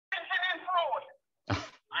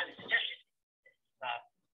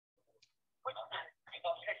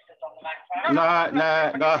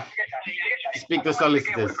No. Speak to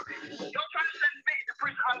solicitors. You're trying to send me to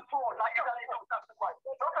prison and fraud like you're telling us that's the way.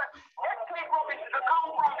 Let's take Robinson to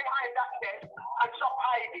come from behind that desk and stop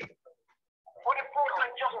hiding. For the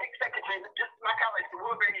fraudulent justice secretary, just McAllister,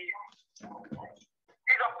 will be.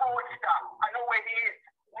 He's a fraudster. I know where he is.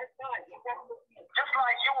 Just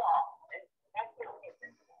like you are.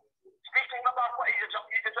 Speaking about what he's a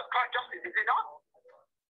justice, is he not?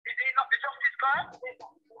 Is he not the justice clerk?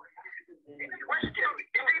 Question.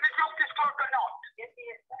 Is he the justice clerk or not? He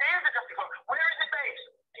is the justice clerk. Where is he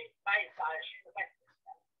based? He's based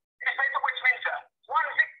at Westminster. 1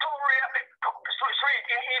 Victoria Street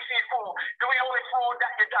in EC4. Doing all the fraud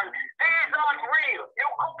that you've done. These aren't real.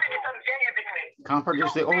 You're copying and gazing me. Can't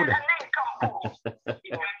produce the order.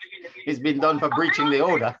 It's been done for breaching the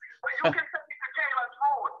order. But you can send me to jail as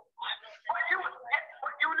fraud. But you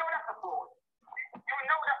know that's a fraud. You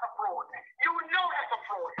know that's a fraud. You know that's a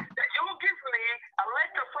fraud. That you give me a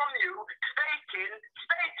letter from you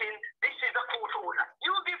stating this is a court order.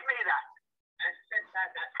 You give me that.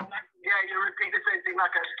 Yeah, you repeat the same thing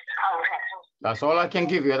like a... That's all I can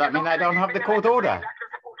give you. That means I don't have the court order.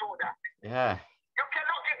 Yeah. You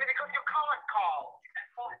cannot give me because you can't, Carl.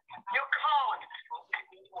 You can't.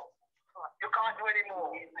 You can't do any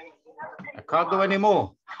more. I can't do any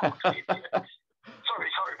more. Sorry,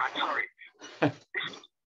 man, sorry.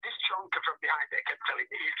 This chunker from behind there kept telling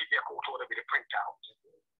me he'll give you a court order with a printout.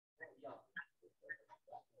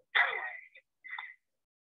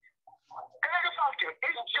 Can I just ask you,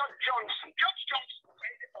 is Judge Johnson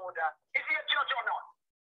order, is he a judge or not?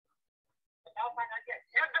 As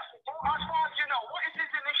far as you know, what is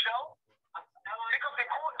his initial? Because the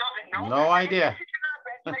court doesn't know. No idea.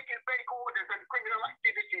 Making fake orders and criminal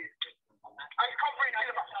activities. And covering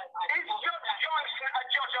is Judge Johnson a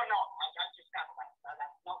judge or not?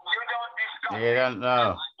 You don't discuss. You don't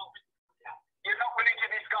know. You're not willing to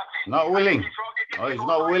discuss it. Not willing. Oh, he's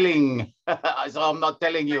not willing. So I'm not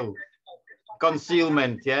telling you.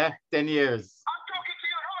 Concealment, yeah? 10 years. I'm talking to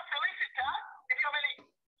your own solicitor. If you have any...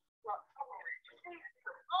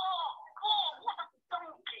 Oh, what a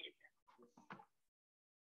donkey.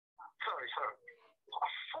 Sorry. What a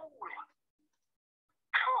fool.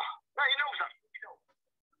 No, he knows that.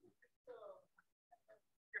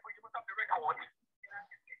 You must have the record.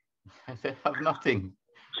 They have nothing.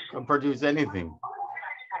 Can't produce anything.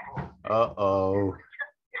 Uh-oh.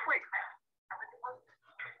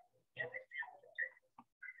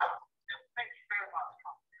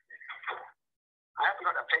 I haven't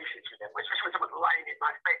got the patience with him, especially when someone's lying in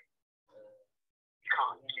my face. He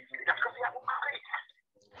can't give me. That's because he hasn't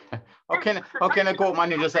How can a court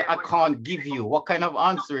manager say, I can't give you? What kind of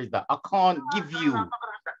answer is that? I can't give you.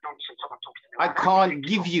 I can't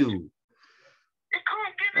give you. He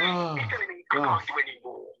can't give me. Oh, He's telling me I can't do any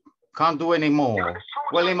more. Can't do any more.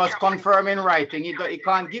 Well, he must confirm in writing. He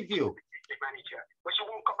can't give you. Manager, but she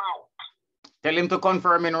won't come out. Tell him to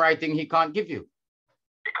confirm in writing he can't give you.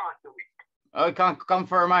 He can't do it. Oh, he can't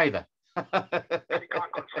confirm either. He can't confirm that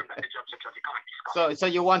the job secretary can't discuss. So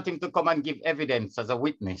you want him to come and give evidence as a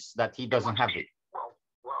witness that he doesn't have it?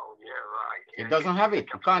 Well, yeah, right. He doesn't have it.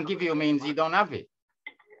 He can't give you means he don't have it.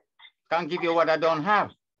 Can't give you what I don't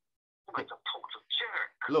have.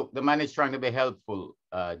 Look, the man is trying to be helpful,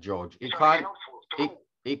 George. He can't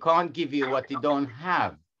give you what he don't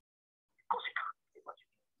have.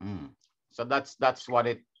 So that's what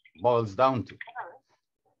it boils down to.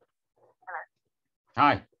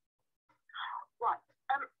 Hi. Right.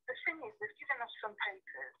 The thing is, they've given us some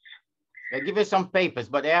papers. They give you some papers,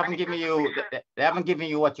 but they haven't given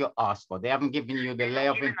you what you asked for. They haven't given you the lay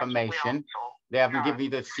of information. They haven't given you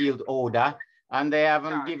the sealed order, and they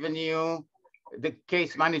haven't given you the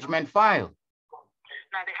case management file.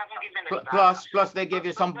 No, they haven't given us Plus they give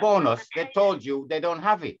you some bonus. They told you they don't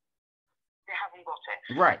have it. They haven't got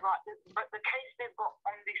it. Right. But the case they've got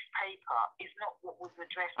on this paper is not what was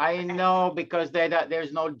addressed. I know, because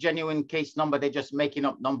there's no genuine case number. They're just making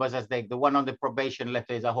up numbers as the one on the probation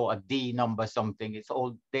letter is a D number something. It's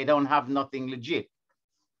all, they don't have nothing legit.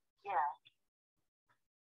 Yeah.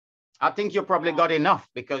 I think you probably got enough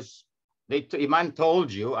because the man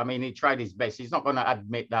told you. I mean, he tried his best. He's not going to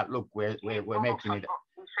admit that. Look, we're making it. He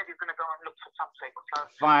said he's going to go and look for something. So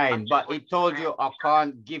fine, but he told you I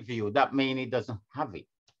can't give you. That means he doesn't have it.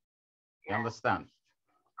 You understand?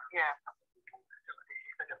 Yeah.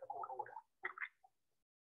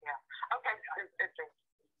 Yeah. Okay.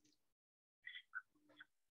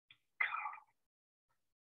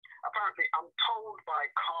 Apparently, I'm told by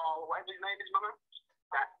Carl, whatever his name is, Mama,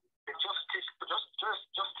 that the justice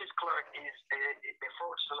clerk is the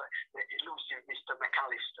fraudster, the elusive Mr.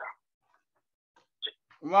 McAllister.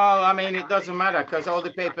 Well, I mean, it doesn't matter because all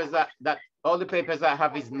the papers that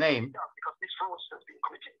have his name. Because this fraudster has been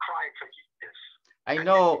committing crime for years. I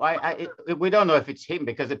know. We don't know if it's him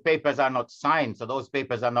because the papers are not signed, so those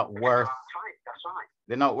papers are not worth. That's right.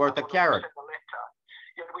 They're not worth a carrot.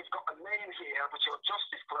 Yeah, we've got a name here, which your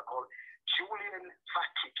justice clerk called Julian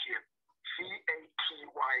Vatigem,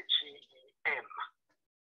 Vatigem,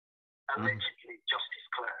 allegedly justice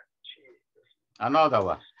clerk. Jesus. Another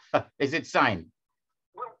one. Is it signed?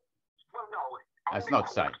 Well, no. It's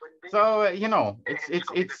not signed. So you know,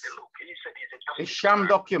 it's sham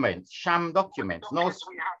documents. Sham documents. No. We have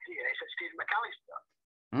here is Steve McAllister.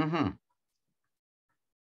 Mm-hmm.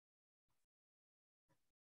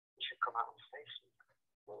 He should come out on Facebook.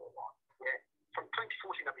 Yeah. From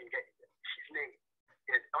 2014, I've been getting his name.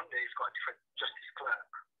 Yeah, under he's got a different justice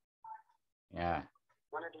clerk. Yeah.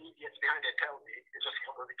 One of the idiots behind it tell me it's just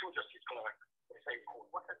going to be two justice clerks. The same code.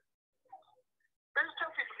 What? There's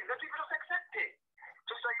tell people that people just accept it.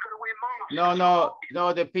 Just like for the way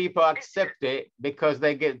No, the people accept it because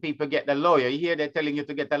people get the lawyer. Here they're telling you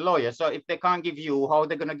to get a lawyer. So if they can't give you, how are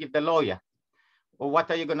they going to give the lawyer? Or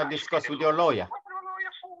what are you going to discuss with your lawyer? What are a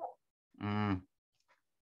lawyer for?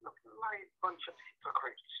 Look like a bunch of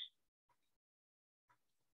hypocrites.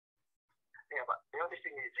 Yeah, but the other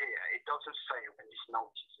thing is here, it doesn't say when this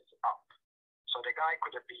notice is up. So the guy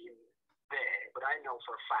could have been there, but I know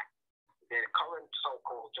for a fact the current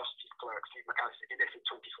so-called justice clerk, Steve McAllister, did this in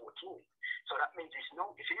 2014. So that means if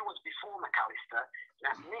he was before McAllister,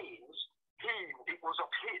 that means it was up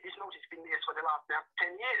here. This notice has been there for the last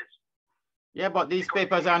 10 years. Yeah, but these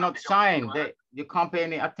papers are not signed. You can't pay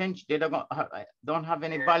any attention. They don't have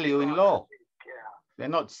any value in law. Yeah. They're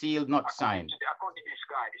not sealed, not signed. According to this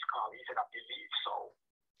guy, Carl, he said, I believe so.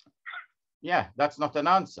 Yeah, that's not an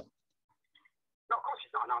answer. No, of course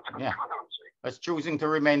it's not an answer. Yeah. Can't answer it. That's choosing to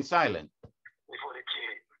remain silent. Before they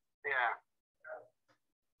kill him. Yeah.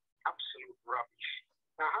 Absolute rubbish.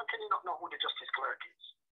 Now, how can you not know who the justice clerk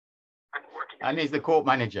is? And he's the court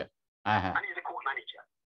manager. And he's the court manager.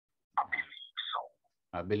 I believe so.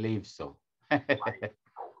 I believe so.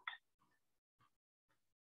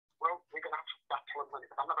 Well, we're going to have to battle on money,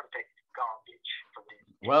 but I'm not going to take garbage from these.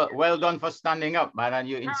 Well done for standing up, man. And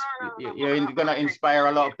you're going to inspire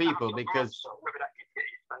a lot of people because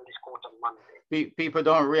people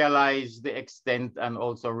don't realize the extent and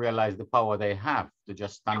also realize the power they have to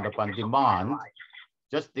just stand up and demand,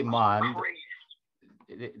 the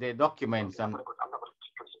documents. And I'm not going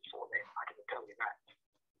to prison for them. I can tell you that.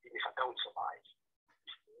 Even if I don't survive,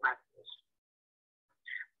 it's madness.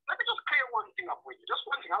 Let me just clear one thing up with you. Just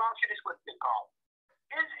one thing. I'll ask you this question, Carl.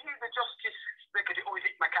 Is he the justice secretary or is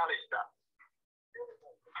it McAllister?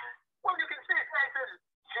 Well, you can see it says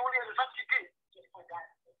Julian Vatigem.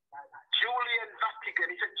 Julian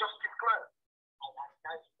Vatigem, he's a justice clerk.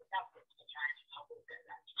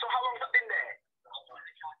 So how long has that been there?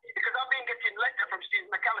 Because I've been getting letters from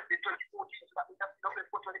Steve McAllister in 2014, so that means that's not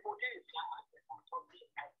before 2014.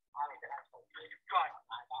 Right.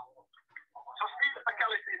 So Steve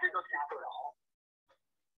McAllister is a justice clerk.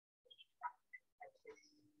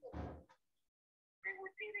 They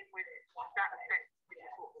were dealing with that effect.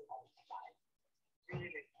 Really?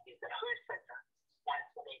 Who said that? That's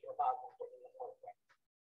the legal advisor.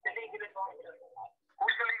 The legal advisor.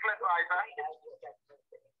 Who's the legal advisor?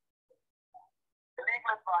 The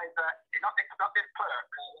legal advisor is not this clerk.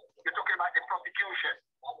 You're talking about the prosecution.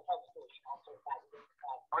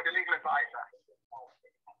 Or the legal advisor.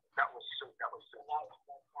 That was so.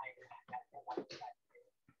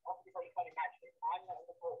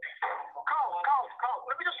 Carl,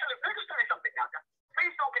 let me just tell you something now.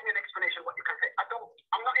 Please don't give me an explanation what you can say.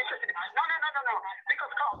 I'm not interested in it. No.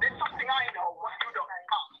 Because Carl, there's something I know what you don't.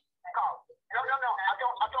 Carl. No. I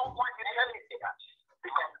don't want you to tell me that.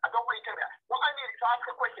 Because I don't want you to tell me that. What I need is to ask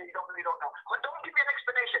a question you really don't know. But don't give me an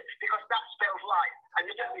explanation because that spells lie. And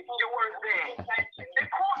you weren't there. The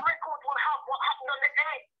court record will have what happened on the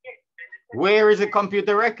day. Where is the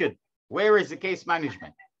computer record? Where is the case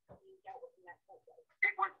management?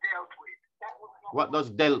 It was dealt with. What does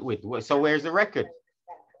dealt with? So where's the record?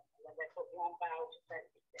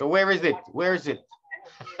 So where is it? Where is it?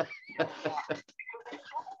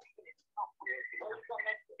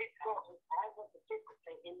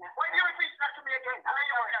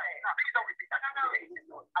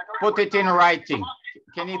 Put it in writing.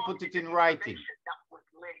 Can you put it in writing?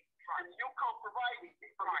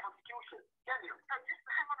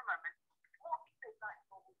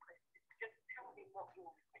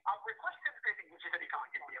 I've requested everything which he said he can't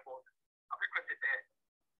give me about. I've requested the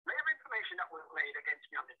layer information that was laid against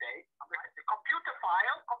me on the day. I've requested computer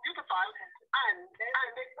file, and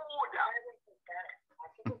the order.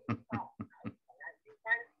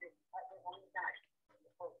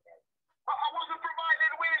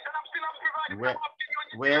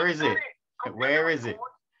 Where is it? Where is it?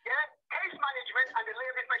 Yeah, case management and the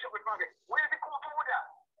layer of information with private. Where's the court order?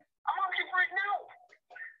 I'm asking for it now.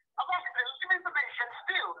 I've asked for some information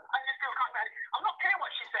still, and you still can't manage. I'm not caring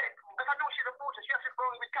what she said, because I know she's a reporter. She has to go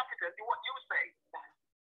in with capital, do what you say.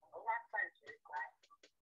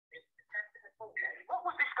 What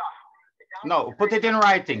was discussed? No, put it in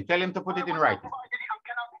writing. Tell him to put it in writing.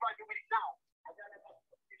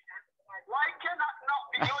 Why cannot not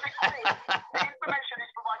be your court? The information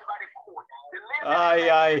is provided by the court. Aye,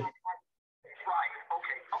 aye. Right,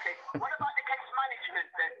 okay. What about the case management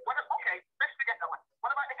then? Okay, let's forget that one.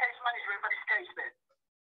 What about the case management for this case then?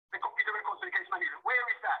 The computer records for the case management. Where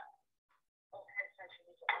is that?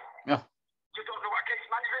 Yeah. You don't know what case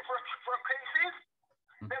management for a case is?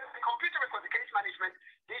 There's the computer records, the case management,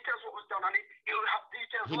 details what was done on it. It will have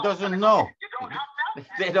details. He doesn't know. You don't have that?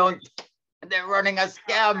 They don't. They're running a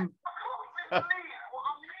scam.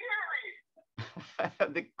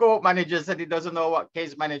 The court manager said he doesn't know what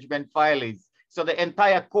case management file is. So the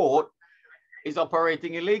entire court is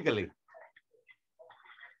operating illegally. Let's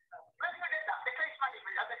forget that. The case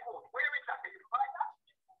management at the court. Where is that? Can you find that?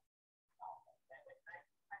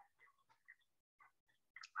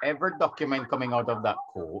 Every document coming out of that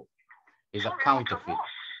court is a counterfeit.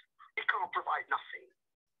 He can't provide nothing.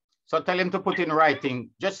 So tell him to put in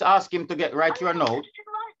writing. Just ask him to write you a note.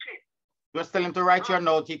 Just tell him to write you a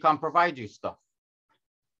note. He can provide you stuff.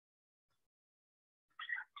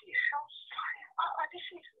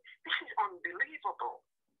 This is unbelievable.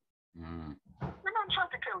 The man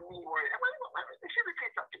trying to tell me where. If you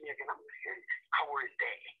repeat that to me again, I'm going to say, how were it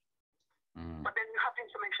there? But then you have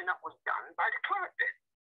information that was done by the clerk then,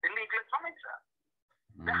 the legal advisor.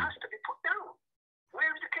 That has to be put down. Where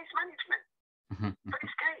is the case management for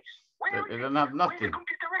this case? They don't have nothing. Where's the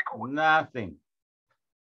computer record? Nothing.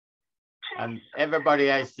 Jeez. And everybody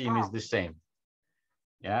I seen is the same.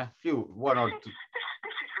 Yeah, one or two.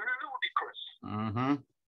 This is ludicrous.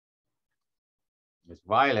 It's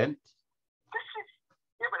violent.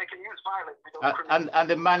 Yeah, but they can use violence. And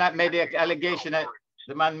the man that made the allegation,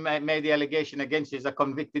 the man made the allegation against you is a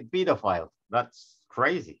convicted pedophile. That's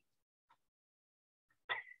crazy.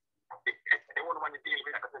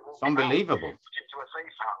 It's unbelievable.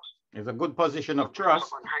 It's a good position of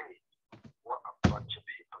trust.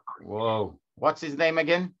 Whoa. What's his name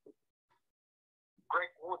again? Greg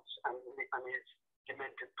Woods and his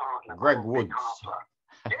demented partner. Greg Woods.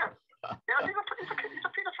 Yeah, he's a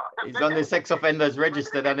pedophile. He's on the sex offenders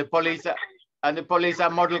registered, and the police are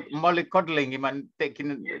mollycoddling him and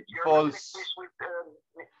taking false.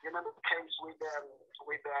 You know the case with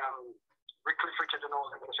Wycliffe Richard and all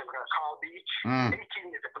that, Carl Beach. 18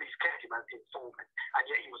 years the police kept him as informant, and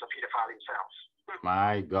yet he was a pedophile himself.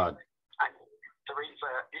 My God. And Teresa,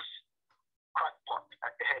 this crackpot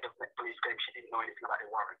at the head of the police claim she didn't know anything about the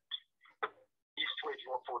warrant. He switched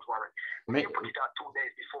for warrant. When you put it out 2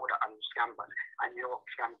 days before that and scam and you're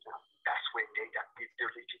scammed now, that's where they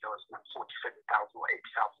deleted those 47,000 or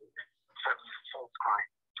 80,000 false crime.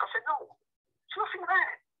 I said, no, there's nothing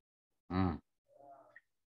there.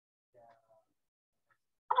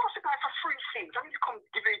 I asked the guy for 3 things. I mean, you come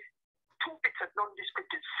give me 2 bits of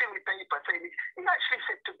non-descriptive silly paper saying he actually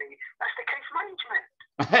said to me, that's the case management.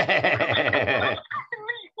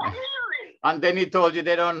 And then he told you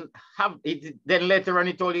they don't have it. Then later on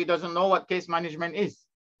he told you he doesn't know what case management is.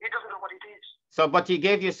 He doesn't know what it is. So, but he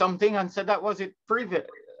gave you something and said that was it previous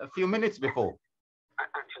a few minutes before. I'm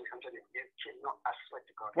telling you, you cannot, I swear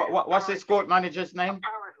to God. What's his court manager's name?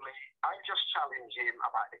 Apparently, I just challenged him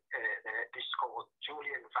about this called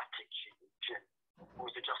Julian Vatican,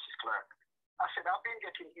 who's the justice clerk. I said, I've been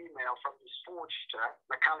getting email from this forger,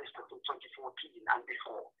 McAllister, from 2014 and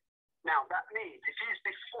before. Now, that means if he's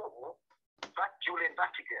before that Julian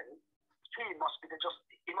Vatican, he must be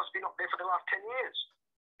not there for the last 10 years.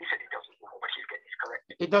 He said he doesn't know, but he's getting this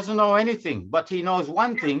correct. He doesn't know anything, but he knows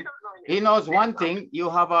one thing. He knows one thing. You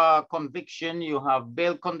have a conviction, you have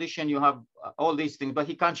bail condition, you have all these things, but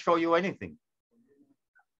he can't show you anything.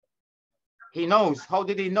 He knows. How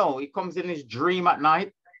did he know? He comes in his dream at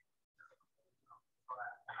night.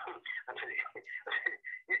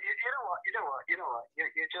 You know what?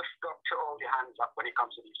 You just got to hold your hands up when it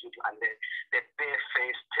comes to these people, and they're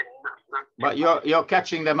barefaced. But you're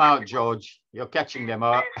catching them out, George. You're catching them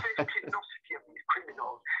out. Barefaced tenacity of these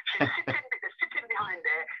criminals. They're sitting behind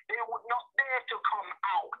there. They would not dare to come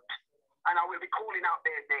out, and I will be calling out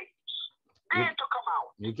their names. Dare to come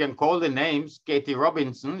out. You can call the names. Katie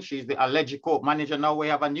Robinson. She's the alleged court manager. Now we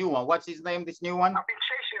have a new one. What's his name? This new one? I've been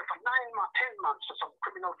chasing her for 9 months, 10 months for some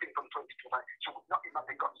criminal thing from 2012. She would not even have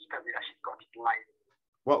got to tell me that she's got it lying.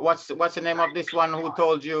 What's the name of this one who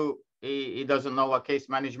told you he doesn't know what case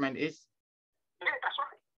management is? Yeah, that's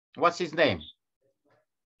right. What's his name?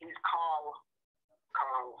 He's Carl.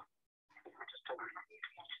 Carl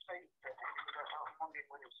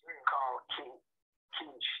Kingshitt.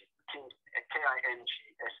 Kingshitt. Kingshitt.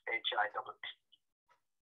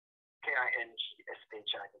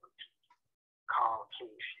 Carl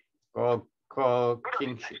Kingshitt. Carl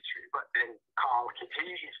Kingshitt. But then Carl, he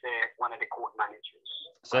is one of the court managers.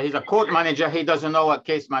 So he's a court manager. He doesn't know what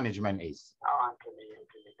case management is. Oh,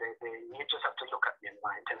 you just have to look at me and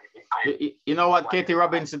mind. You know what Katie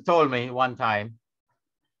Robinson told me one time?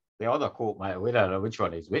 The other court manager, we don't know which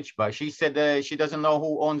one is which, but she said she doesn't know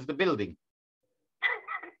who owns the building.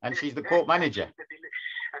 And she's the court manager. And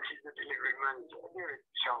she's the delivery manager.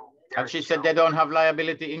 And she said they don't have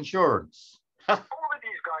liability insurance. All of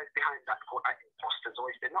these guys behind that court are imposters, or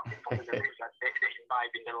they're not imposters, they're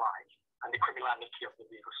imbibing the lies and the criminality of the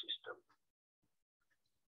legal system.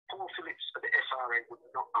 Paul Phillips of the SRA would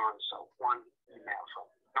not answer one email from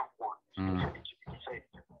him, not one.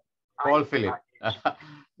 Paul Phillips,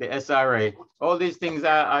 the SRA, all these things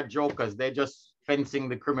are jokers. They're just fencing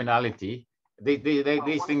the criminality.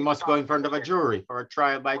 These things must go in front of a jury for a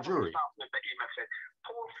trial by jury.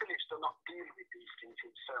 Paul Phillips does not deal with these things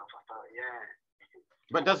himself. I thought, yeah.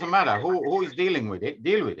 But it doesn't matter who is dealing with it,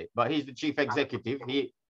 deal with it. But he's the chief executive.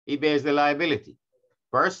 He bears the liability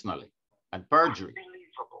personally and perjury.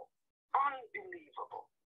 Unbelievable.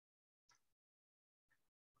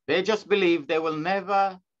 They just believe they will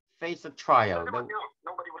never face a trial. Nobody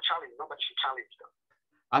will challenge. Nobody should challenge them.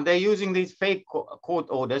 And they're using these fake court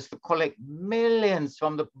orders to collect billions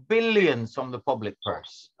from the public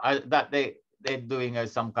purse that they're doing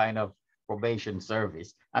as some kind of probation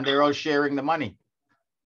service, and they're all sharing the money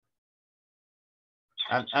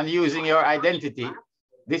and using your identity.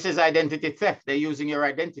 This is identity theft. They're using your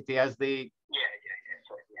identity as the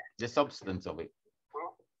substance of it.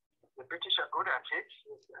 Well, the British are good at it.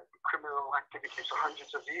 Criminal activities for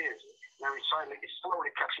hundreds of years. Now it's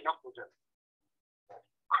slowly catching up with them.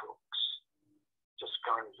 Crooks just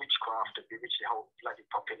going witchcraft to bewitch the whole bloody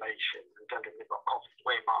population and tell them they've got COVID,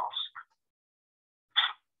 wear masks.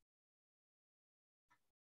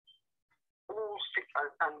 All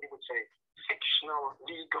and they would say fictional,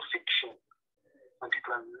 legal fiction, and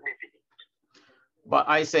people are living it. But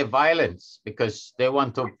I say violence because they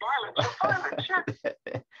want to. Violence,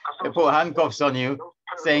 yeah. They put handcuffs on you,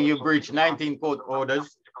 saying you breached 19 court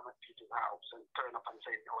orders.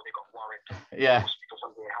 Yeah.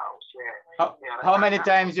 How many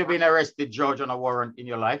times you been arrested, George, on a warrant in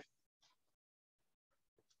your life?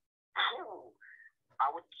 I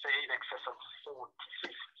would say in excess of 40,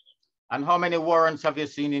 50. And how many warrants have you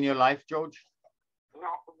seen in your life, George?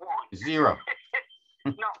 Not one. Zero.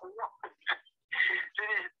 Not one. To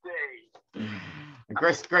this day.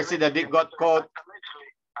 Cressida got caught.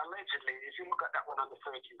 Allegedly, if you look at that one on the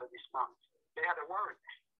 13th of this month, they had a warrant.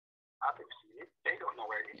 I've never seen it. They don't know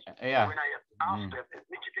where it is. Yeah. When I asked them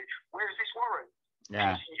admittedly, where is this warrant?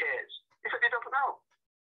 Yeah. He said they don't know.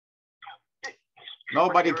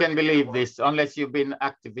 Nobody can believe this unless you've been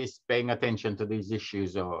activists paying attention to these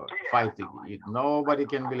issues or fighting. Nobody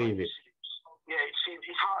can believe it. Yeah,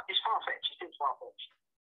 it's far-fetched. It seems far-fetched.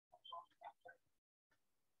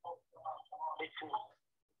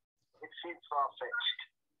 It seems far-fetched.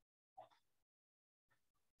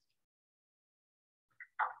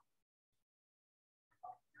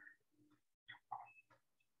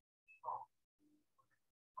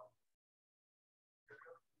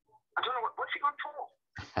 I don't know what's he going for.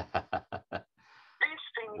 These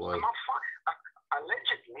things are not fun.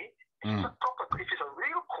 Allegedly, if it's a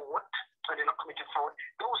real court and they're not committing fraud,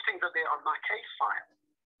 those things are there on my case file.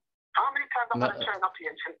 How many times I'm going to turn up here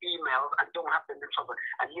and send emails and don't have them in trouble,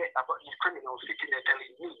 and yet I've got these criminals sitting there telling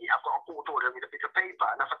me I've got a court order with a bit of paper,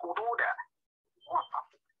 and that's a court order. What?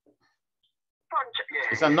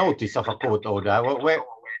 It's a notice of a court order.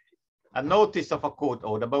 A notice of a court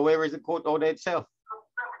order, but where is the court order itself?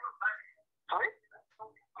 Sorry?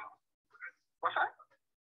 What's that?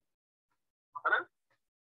 Hello?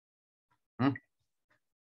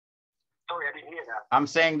 Sorry, I didn't hear that. I'm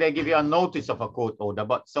saying they give you a notice of a court order,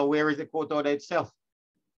 but so where is the court order itself?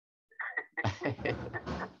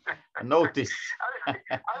 A notice. I don't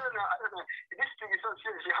know. This thing is so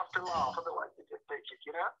serious, you have to laugh, otherwise you just take it,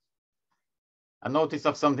 you know? A notice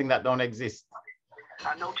of something that don't exist.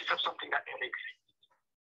 A notice of something that don't exist.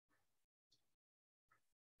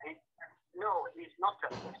 No, he's not a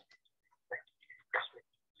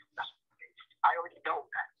I already know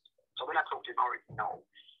that. So when I told him I already know,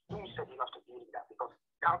 he said he'll have to deal with that because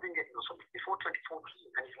I've been getting something before 2014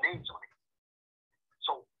 and his name's on it.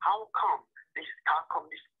 So how come this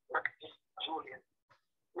Julian.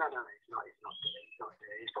 No, it's not there. It's not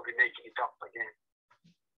there. He's probably making it up again.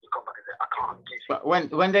 He come back and say, I can't give But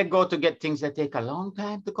when they go to get things, they take a long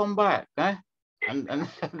time to come back, eh? And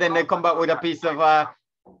then they come back with a piece of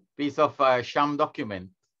sham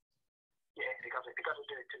document. Yeah, they got to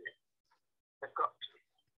do it to me. They've got to.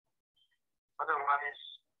 Otherwise,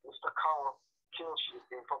 Mr. Carl Kingshitt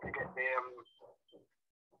will probably get the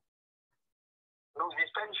lose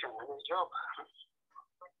his pension and his job.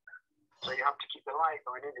 So you have to keep the light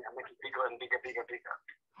going in and make it bigger and bigger. Because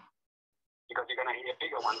you're going to hear a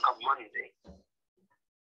bigger one come Monday.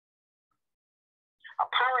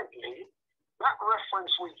 Apparently, that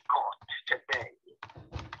reference we got today,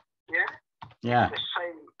 yeah, the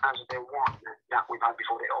same as the one that we've had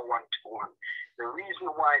before, the 0121. The reason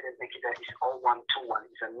why they make it is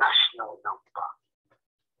 0121 is a national number.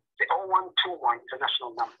 The 0121 is a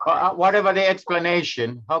national number. Whatever the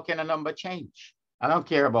explanation, how can a number change? I don't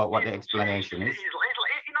care about what the explanation is. You know,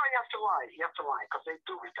 you have to lie. You have to lie because they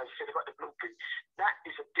do it. They say they've got the blueprint. That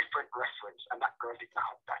is a different reference, and that girl didn't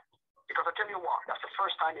have that. Because I tell you what, that's the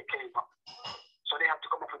first time it came up. So they have to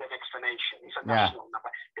come up with an explanation. It's a national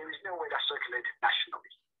number. There is no way that's circulated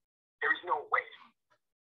nationally. There is no way.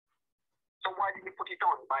 So why did you put it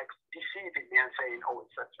on by deceiving me and saying, oh,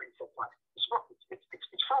 it's a 375? It's wrong. It's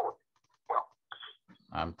fraud. Well,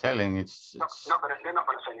 I'm telling you, they're not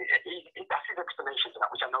going to say it. That's his explanation for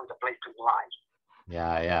that, which I know is a blatant lie.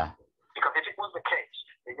 Yeah. Because if it was the case,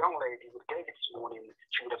 the young lady who gave it this morning,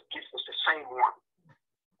 she would have given us the same one.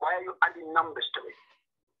 Why are you adding numbers to it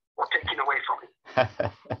or taking away from it?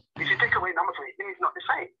 If you take away numbers from it, then it's not the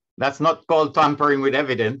same. That's not called tampering with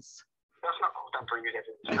evidence. That's not called tampering with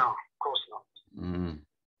evidence. No, of course not.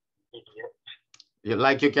 Idiot.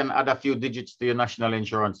 Like you can add a few digits to your national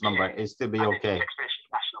insurance number, it still be okay.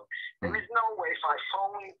 National. There is no way if I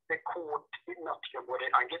phone the court in Nottingham with it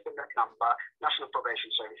and give them that number, National Probation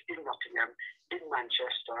Service in Nottingham, in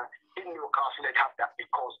Manchester, in Newcastle, they'd have that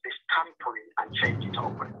because they're tampering and change it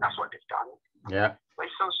over. That's what they've done. Yeah. But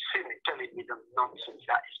it's so silly telling me the nonsense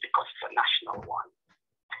that is because it's a national one.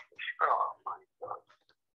 Oh my God.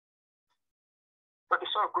 But they're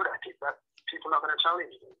so good at it that people are not going to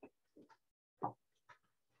challenge them.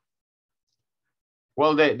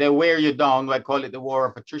 Well, they wear you down. I call it the war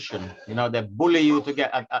of attrition. You know, they bully you to get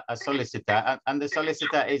a solicitor, and the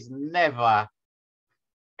solicitor is never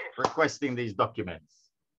requesting these documents.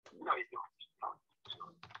 No, it's not.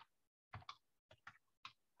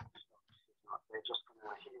 They're just going to,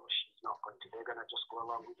 he or she's not going to. They're going to just go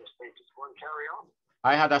along with the status quo and carry on.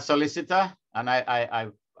 I had a solicitor, and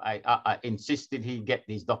I insisted he get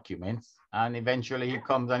these documents, and eventually he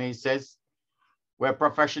comes and he says, "We're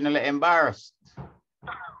professionally embarrassed.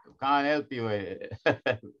 Can't help you.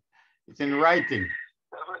 It's in writing."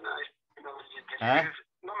 Very nice. Huh?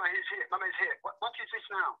 Mama is here. Mama is here. What is this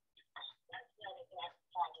now?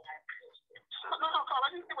 No, Carl,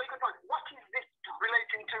 I didn't see what you could find. What is this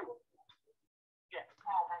relating to?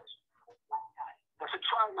 That's a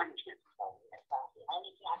trial management.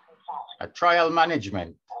 A trial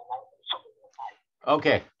management.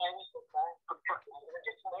 Okay. You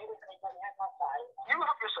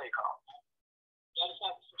have your say, Carl.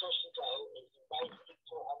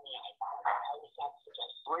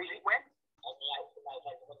 Where is it when?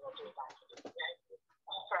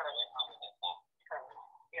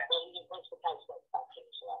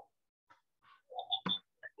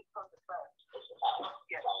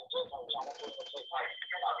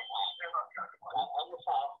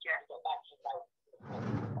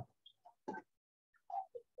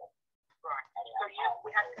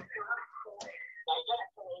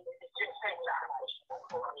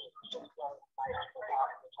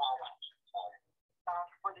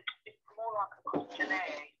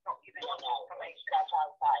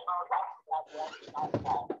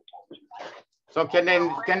 So can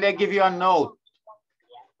they give you a note?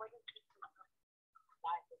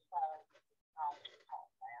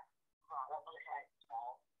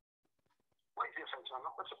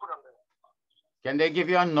 Can they give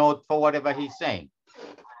you a note for whatever he's saying?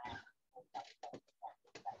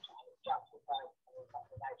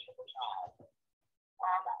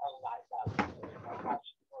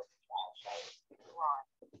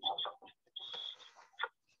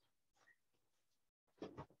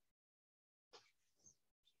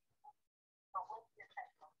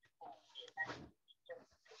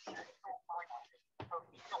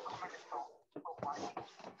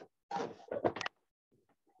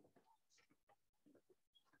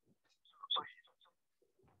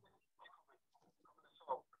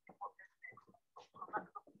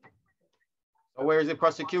 Where is the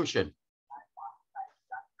prosecution?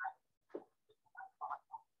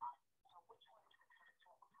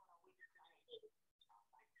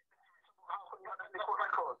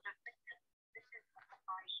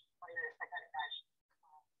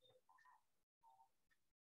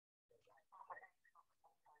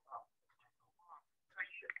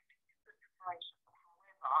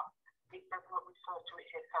 doesn't refer to it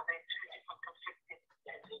here, so they're two different conflicting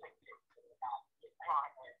perspectives. Right.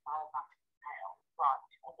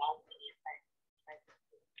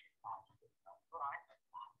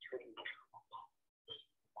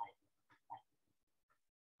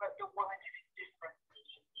 But the word is different.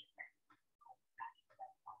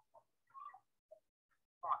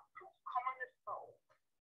 Right. Common assault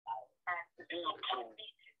and beating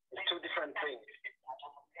is two different things.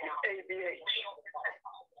 ABH.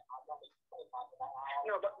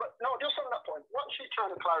 No, but no, just on that point, what she's trying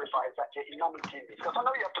to clarify is that you're nominating this, because I know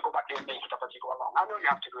you have to go back there and make it up as you go along. I know you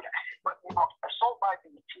have to do that. But you've got assault by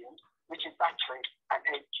beating, which is battery, and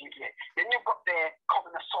AGA. Then you've got the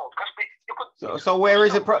common assault. Because you could. So where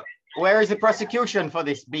is the prosecution for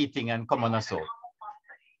this beating and common assault? Do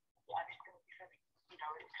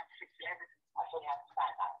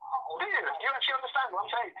you actually understand what I'm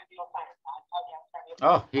saying?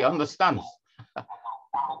 Oh, he understands.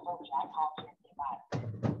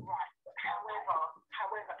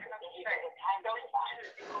 However, can I just say, those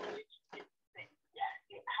two,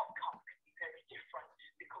 the outcome can be very different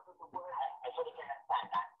because of the word.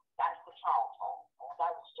 That's the trial form.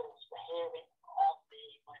 That was just the hearing of the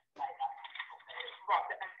right.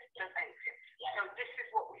 So this is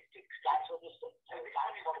what we stick to. That's what we stick to.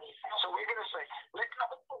 So we're going to say, let's not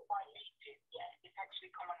assault by meeting. It's actually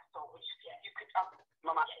common assault, which you could.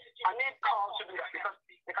 Mama, I need Carl to do that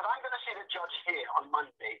because I'm going to see the judge here on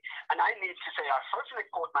Monday, and I need to say our first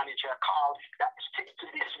court manager, Carl, that stick to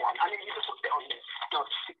this one. I need you to put it on this. No,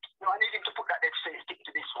 I need him to put that there to say stick to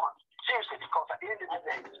this one. Seriously, because at the end of the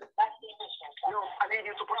day, I need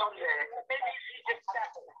you to put on there. Maybe if you just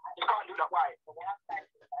you can't do that. Why?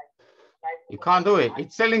 You can't do it.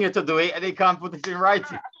 It's telling you to do it, and they can't put it in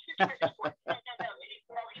writing.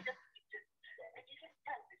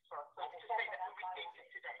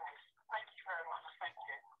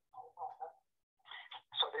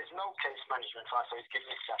 No case management, so he's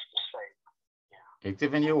giving me just to say. Yeah. It's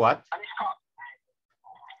giving you what? And he's got.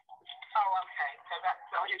 Oh, okay. So that's.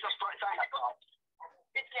 Oh, you just sign that card. I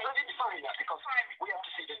didn't sign that because we have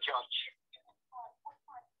to see the judge.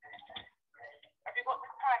 Have you got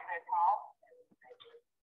the time there, Carl?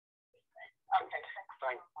 Okay, thanks.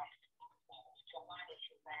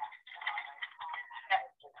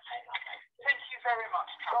 Thank you very much,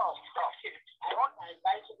 Carl. Stop.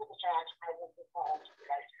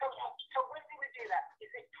 So when do we do that?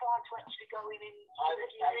 Is it prior to actually going in? I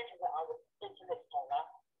was into this corner.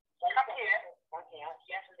 Come here.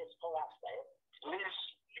 Yes, and this corner upstairs. Liz.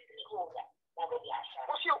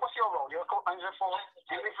 What's your role? You're a court manager for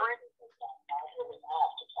delivery? I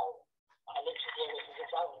literally deal with the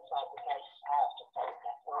zone inside the case after phone.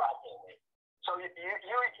 That's all I deal with. So you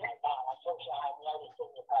unfortunately, I'm the only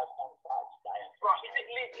senior person on site today. Right, is it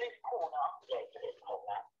Liz Corner? Yeah, it's Liz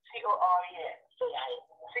Corner. C-O-R-E-N.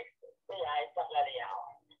 C-A-double-L-E-R.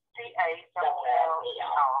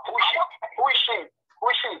 C-A-double-L-E-R. Who is she?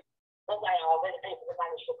 Well, they are. They're the people that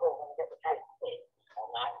manage the court and get the case in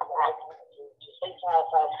on that. Right. To speak to her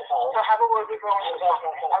first of all. So have a word with her.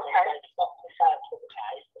 Okay. Not concerned with the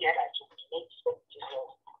case. Yeah. You need to speak to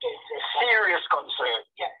your serious concern.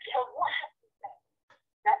 Yeah. So what happens?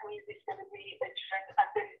 That means it's going to be a trend, and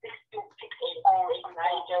then this still ticks on.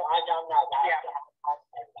 I don't know that. Yeah.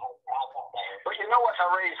 But you know what I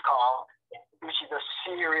raised, Carl, which is a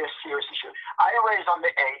serious issue. I raised on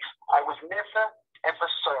the 8th, I was never, ever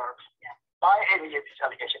served by any of these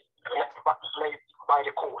allegations by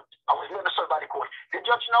the court. I was never served by the court. The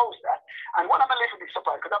judge knows that. And what I'm a little bit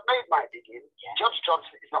surprised, because I've made my digging, Judge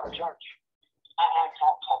Johnson is not a judge. I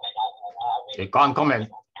can't comment on that. You can't comment.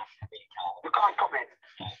 You can't comment.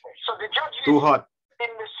 So the judge is Too hot. in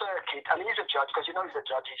the circuit, and he's a judge because you know he's a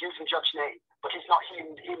judge. He's using judge name, but he's not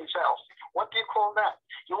himself. What do you call that?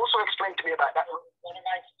 You also explained to me about that. When I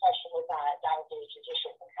made a question with that would be a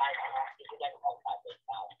judicial complaint. If you don't contact me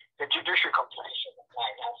now. The judicial complaint.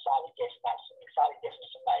 That's slightly different. That's slightly different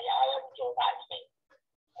to me. I only do that to me.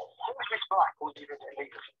 Who's black? Who's even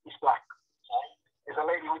illegal? He's black. Sorry? There's a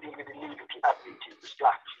lady who deals with illegal activity. It's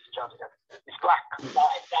black. She's a judge. It's black. You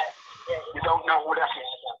don't know who that is.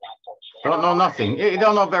 Don't know nothing. You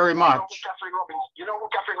don't know very much. You know who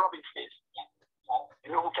Catherine Robbins is?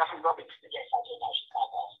 You know who Catherine Robbins is? Yes, I do know. She's my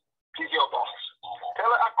boss. She's your boss.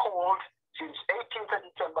 Tell her I called since 18th of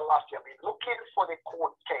December last year. I've been looking for the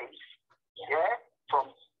court case. Yeah?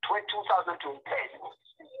 From 2002.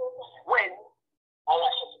 When?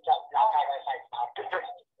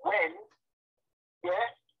 When? Yeah?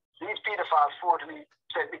 These pedophiles forwarded me,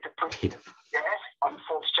 sent me to prison. Yes? On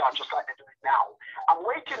false charges like they're doing now. I'm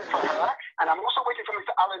waiting for her, and I'm also waiting for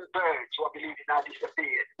Mr. Alan Bird, who I believe is now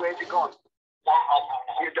disappeared. Where's he gone?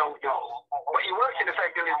 You don't know. But he works in the same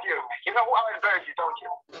building as you. You know who Alan Burns is, don't you?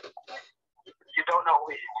 You don't know who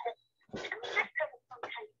he is.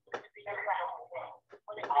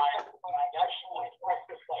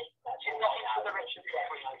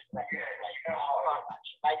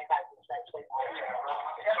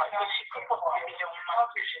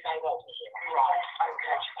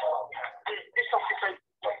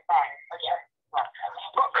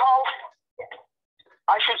 But Carl,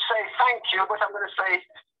 I should say thank you, but I'm going to say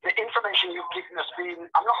the information you've given us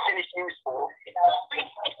I'm not saying it's useful. It's not been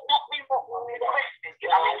what we requested.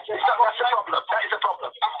 That's a problem. That is a problem.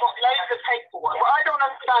 I've got loads of paperwork. But I don't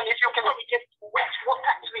understand if you can just what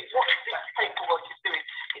this paperwork is doing.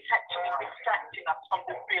 It's actually distracting us from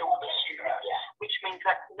the real issue, which means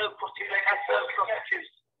that no prosecution.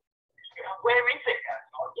 Where is it?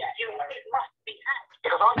 It must be had.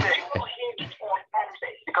 Because I'm there. You're hearing it on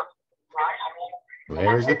Monday.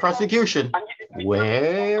 Where is the prosecution?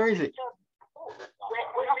 Where is it?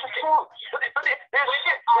 We're not at all. But the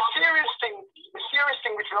serious thing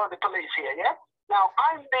with the police here, yeah? Now,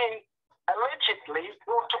 I'm being allegedly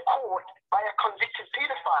brought to court by a convicted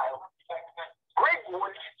paedophile. Greg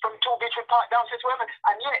Wood from 2 Beechwood Park downstairs women,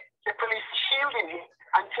 and yet the police is shielding him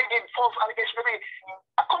and taking false allegations of being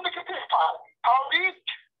a convicted paedophile. How did?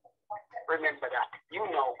 Remember that. You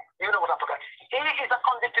know what I'm talking about. He is a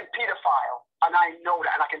convicted paedophile, and I know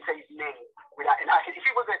that, and I can say his name without. And if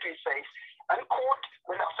he was there to his face, and court,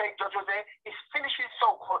 when that fake judge was there, he's finished his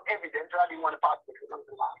so-called evidence that I didn't want to pass it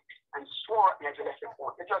and swore at me as a lesson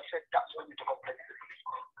report. The judge said that's when you took up place.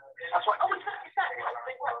 That's why. Oh, is that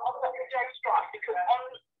because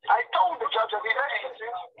I told the judge of the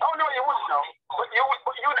oh no, you wouldn't know. But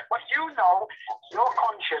you know your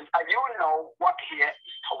conscience, and you know what here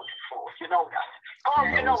is told for. You know that. Oh,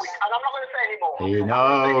 you know it, and I'm not going to say anymore. He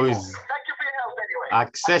knows. Thank you for your help anyway.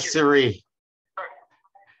 Accessory.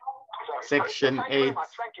 Section 8.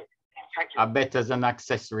 Thank you. Abettors and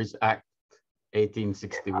Accessories Act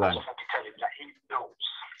 1861. I just have to tell him that he knows.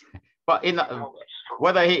 But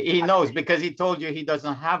whether he knows, because he told you he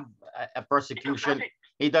doesn't have a prosecution,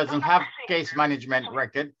 he doesn't have case management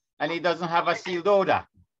record, and he doesn't have a sealed order.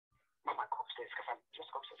 Because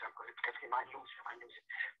he might lose it.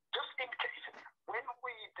 Just in case, when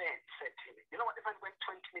we then said to him, you know what, if I went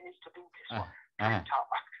 20 minutes to do this one,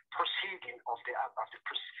 proceeding of the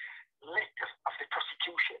letter of the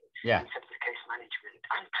prosecution, instead of the case management,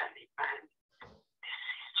 Anthony, man, this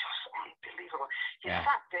is just unbelievable. He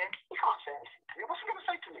sat there, he can't say anything to me. What's he going to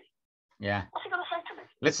say to me? Yeah. What's he going to say to me?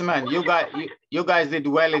 Listen, man, you guys did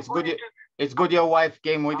well. It's good. It's good your wife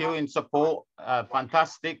came with you in support.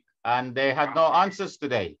 Fantastic. And they had no answers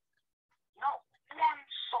today. No, one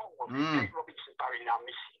soul. Robinson Barry now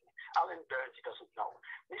missing. Alan Burns, he doesn't know.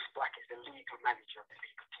 Miss Black is the legal manager of the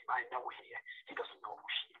legal team. I know here. He doesn't know who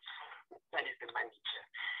she is. That is the manager.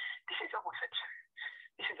 This is almost it.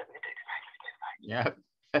 This is a limited right. Yeah.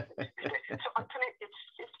 So Anthony, it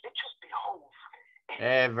just beholds.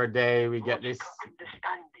 Every day we get this.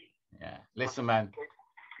 Understanding. Yeah. Listen, man.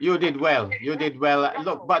 You did well. You did well.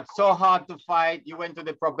 Look, but so hard to fight. You went to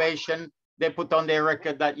the probation. They put on their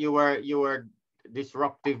record that you were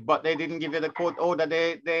disruptive, but they didn't give you the court order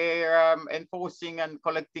they're enforcing and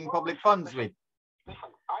collecting public funds with. Listen,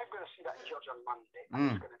 I'm going to see that judge on Monday. And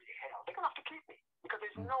it's going to be hell. They're going to have to keep me because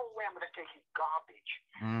there's no way I'm going to take his garbage.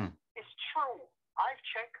 It's true. I've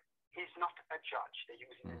checked. He's not a judge. They're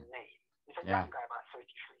using the name. He's a young guy, about 33,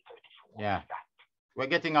 34. Yeah. We're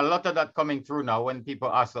getting a lot of that coming through now when people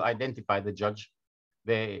ask to identify the judge.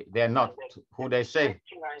 They're not who they say.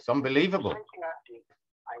 It's unbelievable.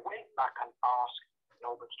 I went back and asked,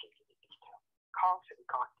 nobody can give me detail. Carl said we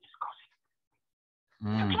can't discuss it.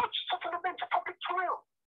 The judge sat on the bench a public trial.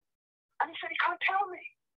 And he said he can't tell me.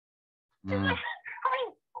 I mean,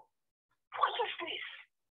 what is this?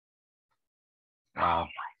 Wow. Oh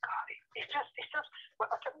my God. It's just, but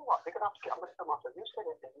I tell you what, they're going to have to get, I'm going to tell myself, you said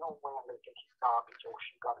that there's no way I'm going to get his garbage or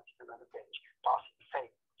she got it on the bench, passing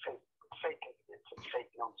fake evidence and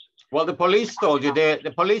fake nonsense. Well, the police told you there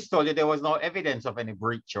was no evidence of any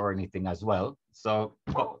breach or anything as well. So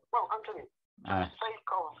well Anthony, for the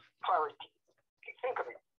sake of clarity, think of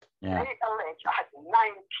it. Yeah. They allege I had 19,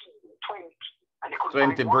 20, and they could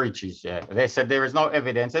 20 breaches, yeah. They said there is no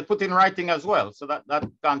evidence. They put in writing as well, so that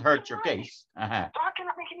can't hurt your case. So how can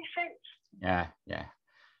that make any sense? Yeah.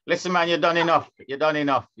 Listen, man, you've done enough. You've done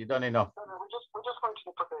enough. No, we're just going to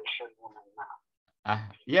the probation woman now.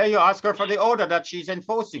 Yeah, you ask her for the order that she's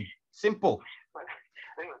enforcing. Simple. Well,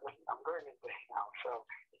 anyway, I'm going in there now, so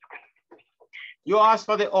it's going to be. You ask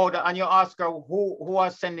for the order and you ask her who are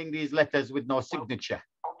sending these letters with no signature.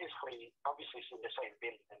 Obviously it's in the same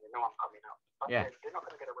building and they know I'm coming out. But they're not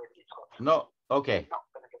going to get away No, okay. You're not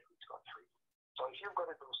going to get it scot-free. So if you've got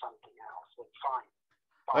to do something else, then fine.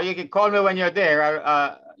 Well, you can call me when you're there.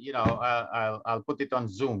 You know, I'll put it on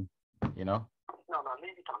Zoom. You know. No,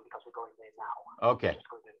 leave it on because we're going there now. Okay.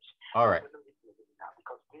 All right.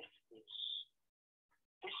 Because this is.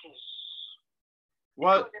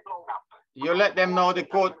 Well, you let them know the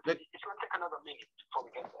court. It's going to take another minute before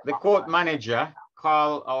we get there. The court manager,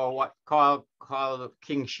 Carl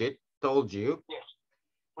Kingshitt, told you. Yes.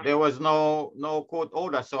 There was no court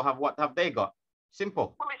order. So what have they got?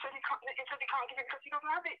 Simple. Well, he said he can't give it because he doesn't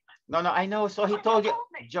have it. No, I know. So he told you,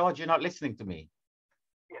 George, you're not listening to me.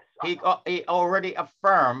 Yes. He already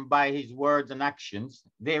affirmed by his words and actions,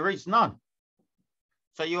 there is none.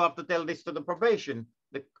 So you have to tell this to the probation.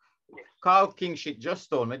 Yes. Carl Kingshitt just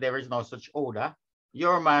told me there is no such order.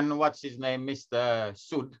 Your man, what's his name, Mr.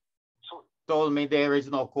 Sud, told me there is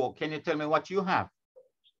no court. Can you tell me what you have?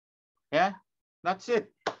 Yeah, that's it.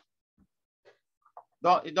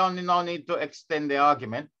 You don't need to extend the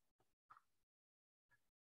argument.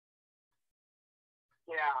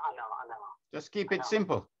 Yeah, I know. Just keep it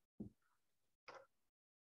simple.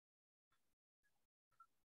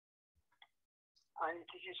 I need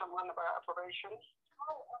to see someone about probation.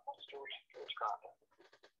 George Carter.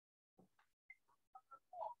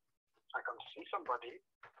 I can see somebody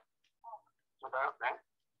about that.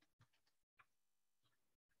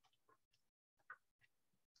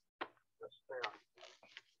 Just there.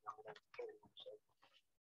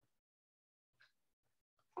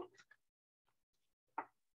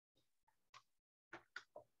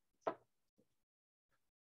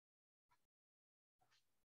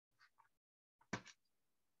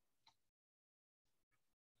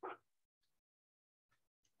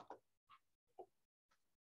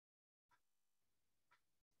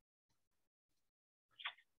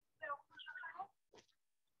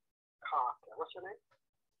 Carter, what's your name?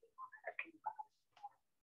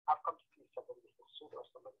 I've come to see somebody with a suit or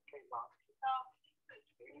somebody came out.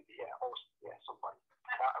 Yeah, somebody.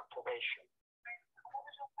 About probation.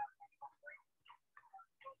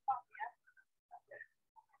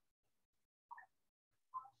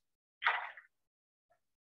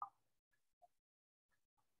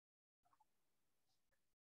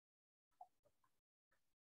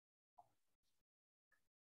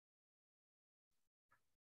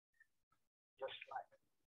 Just like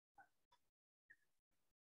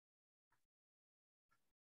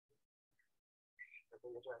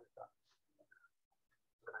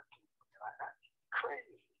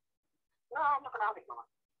crazy. No, I'm not gonna have it, Mama.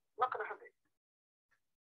 I'm not gonna have it.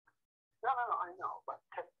 No, I know, but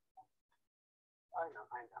I know.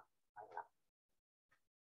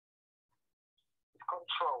 It's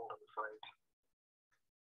controlled, I'm afraid.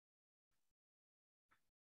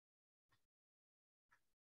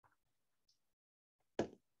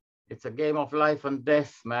 It's a game of life and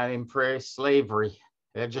death, man. In prayer, slavery.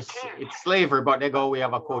 It's slavery, but they go, we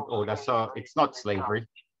have a court order. So it's not slavery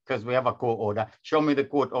because we have a court order. Show me the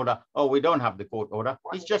court order. Oh, we don't have the court order.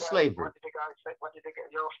 It's just slavery. What did the guy say? What did the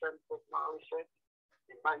your friend Marley said?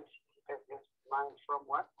 Mind from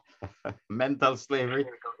what? Mental slavery.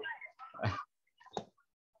 You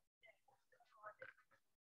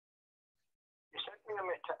sent me a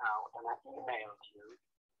letter out and I emailed you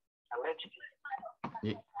allegedly.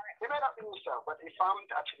 Yeah. You may not be yourself, but if found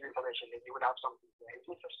actual information, then you would have something there. Is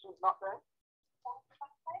Mr. Sud not there?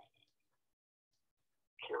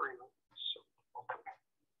 Curious. Okay.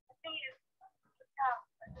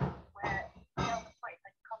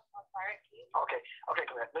 Okay,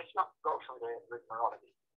 come here. Let's not go through the rigmarole.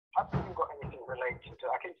 Have you got anything related to?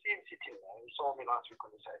 I can see him sitting there. He saw me last week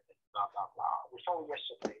when he said blah blah blah. We saw him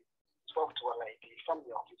yesterday. Spoke to a lady from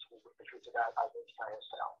the office who recruited out identify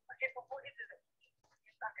herself. Okay, but what is it?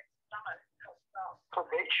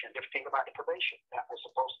 Probation. The thing about the probation that was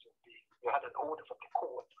supposed to be, you had an order from the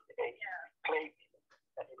court claiming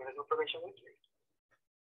that you're going to do probation with you.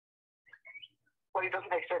 Well, it doesn't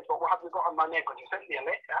make sense. But what have you got on my name? Because you sent me a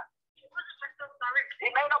letter.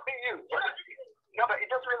 It may not be you. No, but it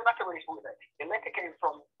doesn't really matter where it's from. The letter came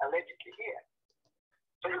from allegedly here,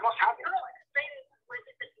 so you must have it.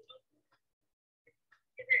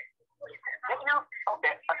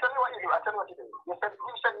 Okay, I'll tell you what you do. You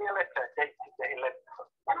send me a letter dated the 11th.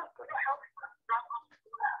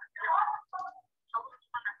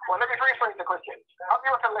 Well, let me rephrase the question. Have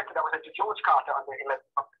you got a letter that was sent to George Carter on the 11th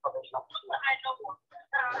of the probation officer? I know.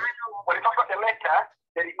 Well, if I've got the letter,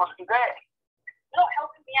 then it must be there. You're not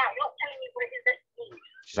helping me out. You're not telling me what it is that you need.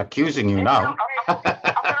 She's accusing you now. I'm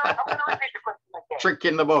going to repeat the question again. Trick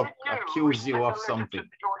in the book. Accuse you of something.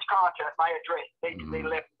 George Carter at my address dated the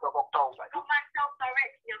 11th of October. Not myself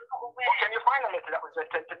directly. I'm not aware. Well, can you find a letter that was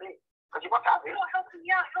sent to me? Because you must have it. You're not helping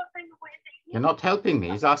me out. You're not saying what is it. You're not helping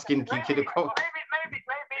me. He's asking Kiki to code. Maybe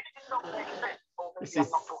it did not make sense. This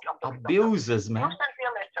is abusers, man. You sent me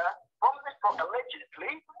a letter from this book,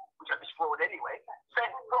 allegedly, which is fraud anyway,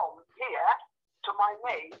 sent from here to my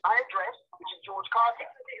name, my address, which is George Carter.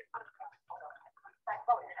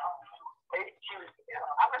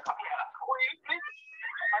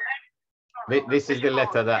 This is the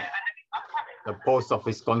letter that the post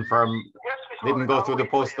office confirmed didn't go through the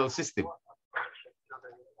postal system.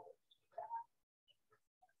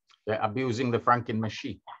 They're abusing the franking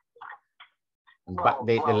machine. And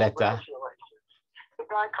backdate the letter.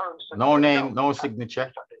 No name, no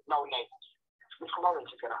signature. No name. Mr.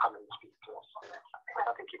 Lawrence is going to come and speak to us.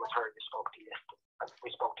 I think he was heard. We spoke to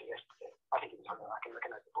yesterday. I think he was heard. I can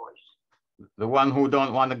recognize the voice. The one who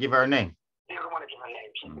don't want to give her name. He doesn't want to give her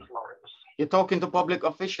name. She's Miss Lawrence. You're talking to public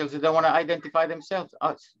officials. They don't want to identify themselves.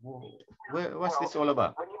 What's this all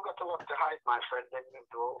about? When you've got a lot to hide, my friend, then you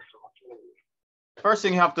do also. First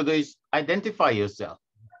thing you have to do is identify yourself.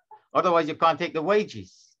 Otherwise, you can't take the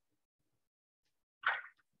wages.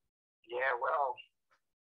 Yeah, well,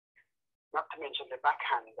 not to mention the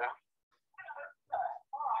backhander.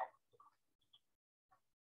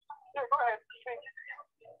 Yeah, go ahead.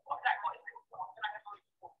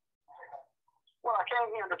 Well, I came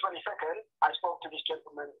here on the 22nd. I spoke to this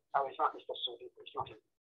gentleman. Oh, it's not Mr. Sudi, it's not him.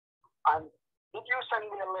 And did you send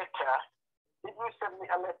me a letter? Did you send me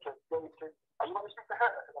a letter dated? Are you want to speak to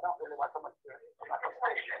her? Because I don't really want someone to.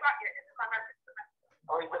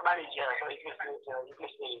 Oh, he's the manager, so he's listening.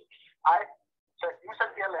 So you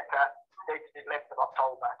sent me a letter dated the 11th of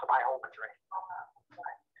October to my home address.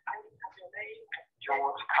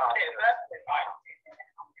 George Carter.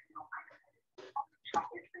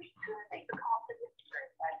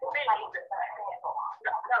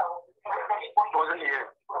 Wasn't you?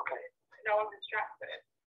 Okay. No, I'm in Stratford.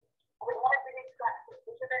 What's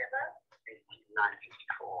your date of birth?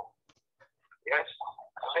 1954. Yes,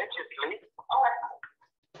 allegedly.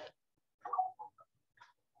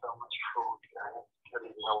 So much fraud.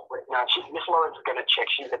 Now, Miss Lawrence is going to check.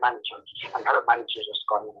 She's the manager, and her manager just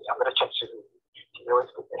gone. I'm going to check. She's always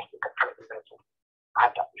good. I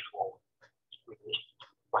had that before.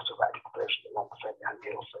 What's the right operation? And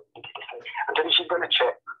then she's going to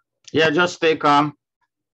check. Yeah, just stay calm.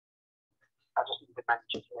 I just need the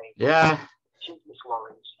manager's name. Yeah. She's Miss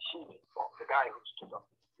Lawrence. She's the guy who stood up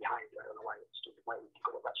behind her. I don't know why he stood away. He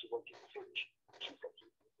could have actually wanted to finish. She said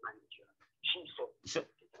he's the manager. She said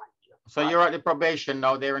he's the manager. So you're at the probation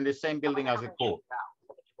now. They're in the same building as the court.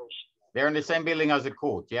 They're in the same building as the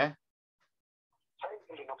court, yeah? Same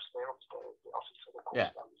building upstairs, the office for the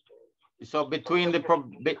court downstairs. So between the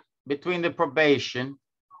probation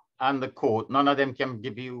and the court, none of them can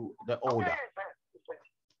give you the order.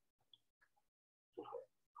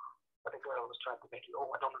 But the girl was trying to make it, I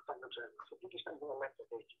don't understand the term. So did you send me a letter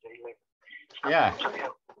day? Yeah.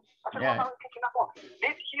 Yeah.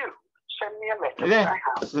 Did you send me a letter? Yeah.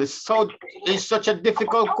 It's such a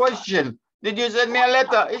difficult question. Did you send me a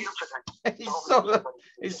letter?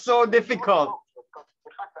 It's so difficult.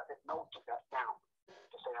 The fact that they've noted that down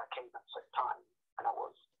to say I came at such time and I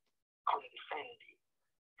was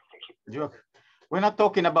condescending. We're not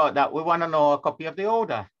talking about that. We want to know a copy of the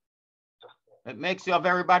order. It makes you a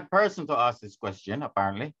very bad person to ask this question,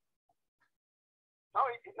 apparently. No,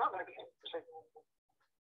 I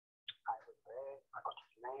was there. I got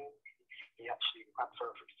his name. He actually went for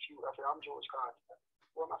a few. I said, I'm George Carter.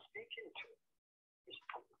 Who am I speaking to? He said,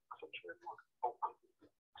 I said,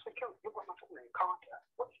 you've got my full name, Carter.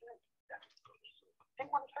 What's your name? They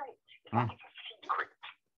want to say it's like it's a secret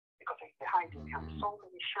because they're hiding behind so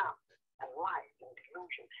many shams and lies and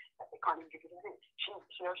delusion that they can't even give you their name. She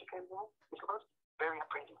also came down. Mr. Rose, very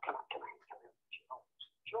apprehensive. Can I? She knows.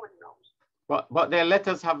 She already knows. But their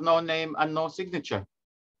letters have no name and no signature.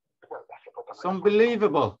 Well, that's it's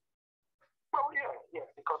unbelievable. Well, yeah,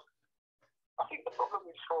 because I think the problem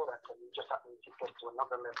is for that and it just happens to get to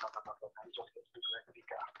another level and it just gets bigger and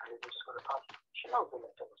bigger and it just got to pass. She knows the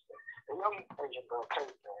letter was there. The young agent girl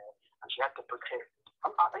came there and she had to protect.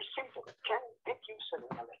 I simple. Did you send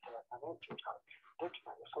me a letter? I went to her. Did you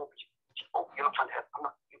inform me? Oh, you're not trying to help.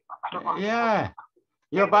 I don't know. Yeah,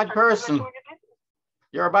 you're a bad person.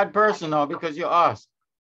 You're a bad person now because you asked.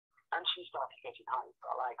 And she started getting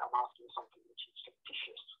hyper, like I'm asking something which is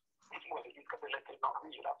fictitious. Well, you could be letting not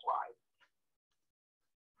read, that's why.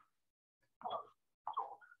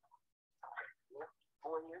 Who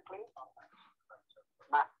are you, please?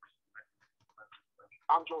 Max.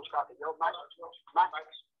 I'm George Carter. You're Max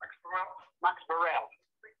Burrell.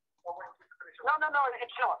 No,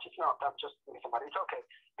 it's not. I'm just doing somebody. It's okay.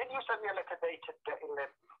 Did you send me a letter dated the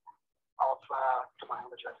 11th?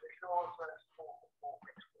 address.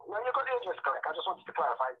 No, you got the address correct. I just wanted to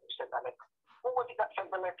clarify you sent that letter. Who was it that sent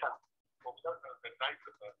the letter?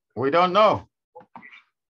 We don't know.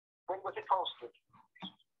 When was it posted?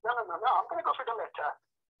 No. I'm going to go through the letter,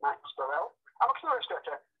 Max Burrell. I'm a curious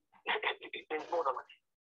letter. It's more than that.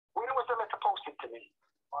 When was the letter posted to me?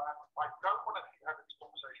 I don't want to have this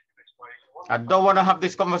conversation this way. I don't want to have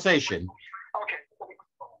this conversation. Okay.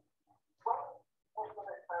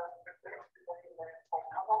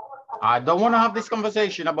 I don't want to have this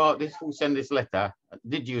conversation about this. Who sent this letter?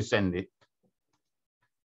 Did you send it?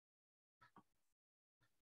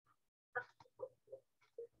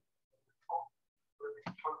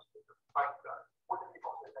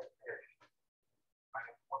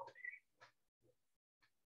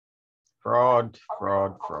 Fraud.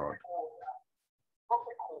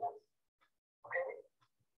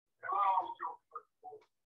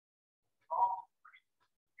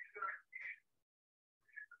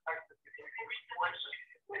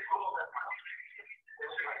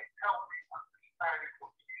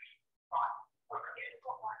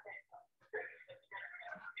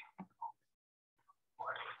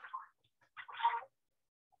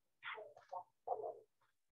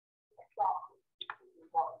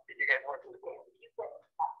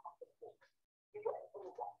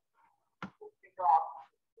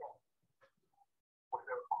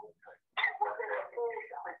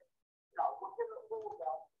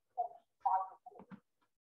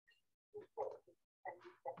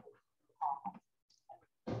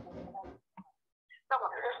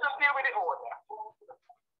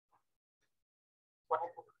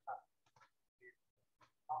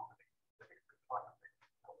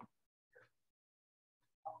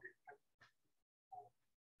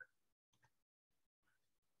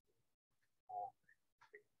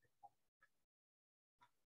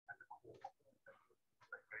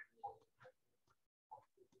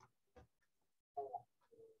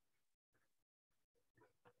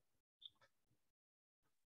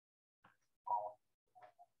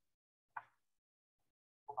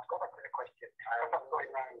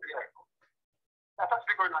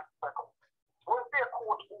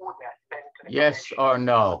 Yes or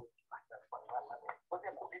no?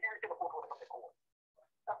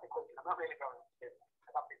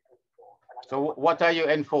 So what are you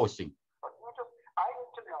enforcing?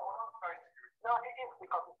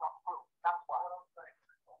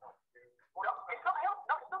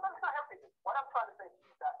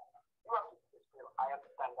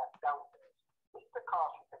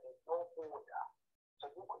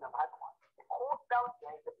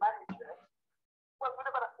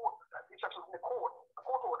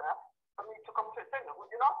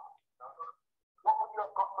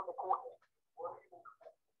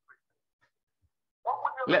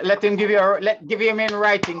 Let him give you give him in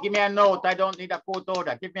writing. Give me a note. I don't need a court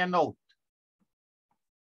order. Give me a note.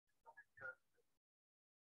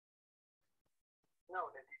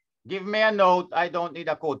 Give me a note. I don't need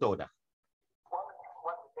a court order.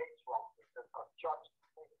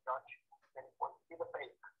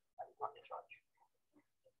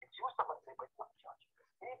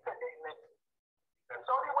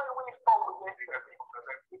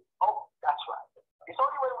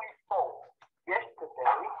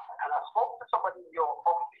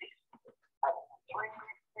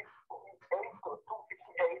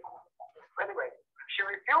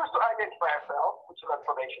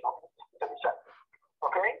 Probation officer.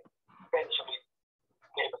 Okay? Eventually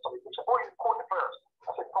gave us some information. Oh, you called it first.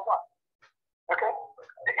 I said, for what? Okay?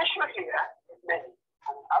 The issue here is many.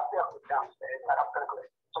 And I've dealt with downstairs and I'm going to go.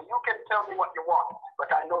 So you can tell me what you want, but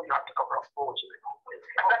I know you have to cover up forgery.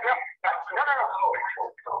 No.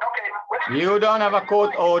 Okay. You don't have a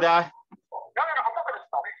court order. No, I'm not going to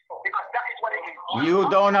stop. Because that is what it is. You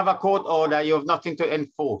don't have a court order. You have nothing to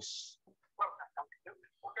enforce.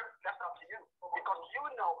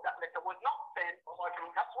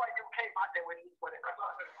 That's why you came out there when you were there.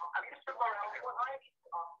 And Mr. Burrell,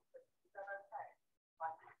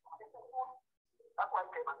 that's why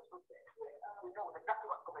he came out and stood there. We know exactly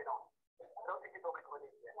what's going on. I don't think it's all going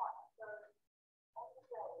in there.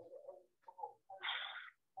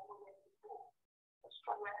 Let's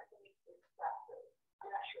try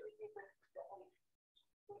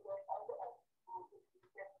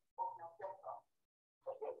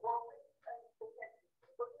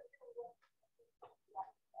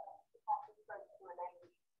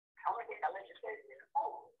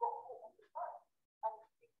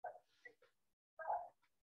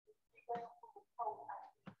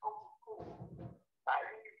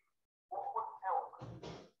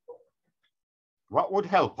What would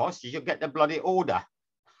help us? You should get the bloody order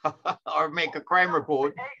or make a crime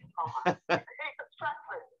report.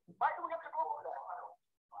 Stratford.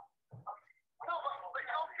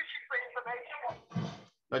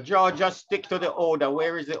 But George, just stick to the order.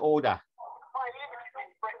 Where is the order?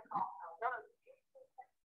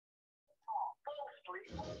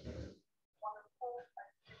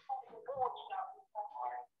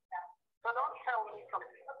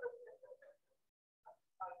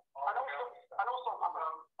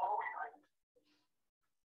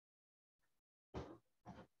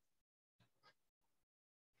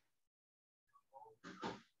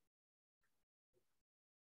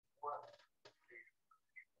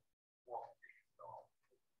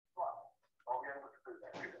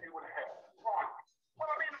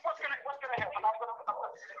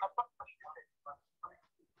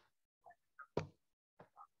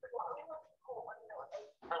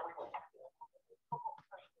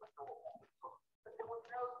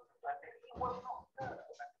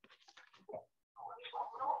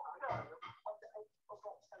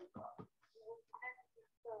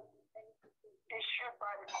 Issued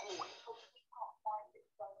by the court.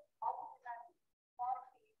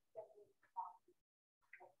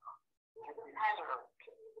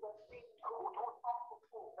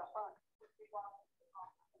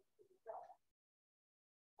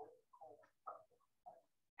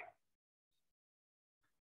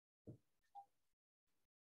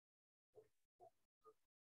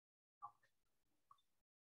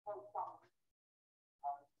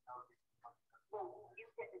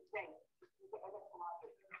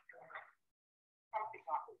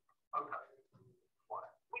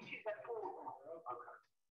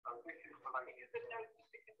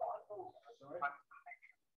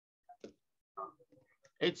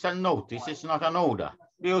 It's a notice, it's not an order.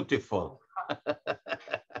 Beautiful.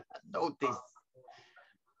 Notice.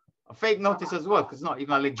 A fake notice as well, because it's not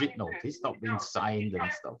even a legit notice, not being signed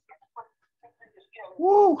and stuff.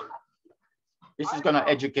 Woo! This is going to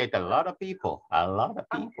educate a lot of people. A lot of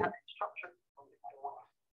people.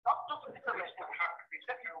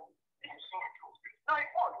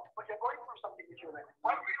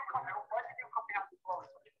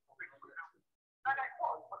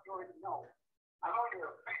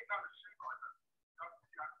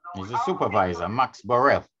 He's a supervisor, Max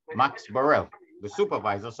Burrell. Max Burrell, the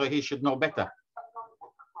supervisor, so he should know better.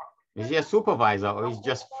 Is he a supervisor or he's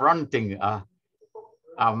just fronting a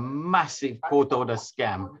massive court order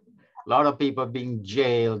scam? A lot of people being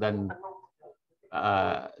jailed and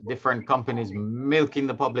different companies milking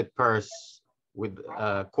the public purse with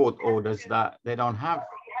court orders that they don't have.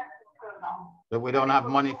 That we don't have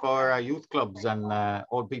money for youth clubs and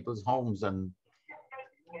old people's homes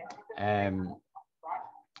and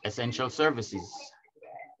essential services.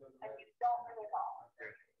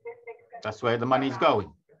 That's where the money's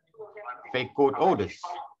going. Fake court orders.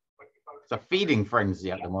 It's a feeding frenzy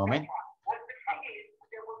at the moment.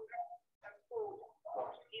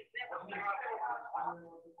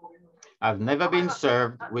 I've never been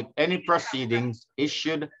served with any proceedings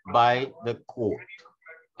issued by the court.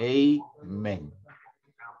 Amen.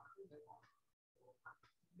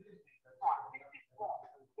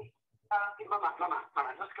 Mama,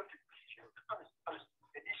 let's go to the decision.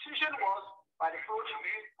 The decision was by the court.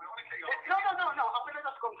 No. I'm going to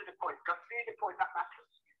just come to the point, because see the point that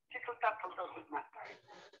matters. Tickle tackle doesn't matter.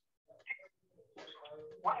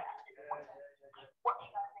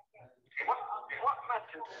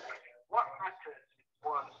 What matters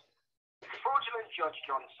was fraudulent Judge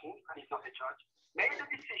Johnson, and he's not the judge, made the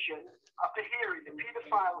decision after hearing the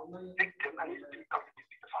paedophile victim, and he's a paedophile.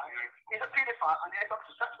 He's a paedophile, and the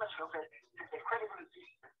Dr. Stratford said the credible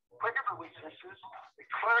witnesses, the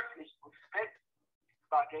clerk is respect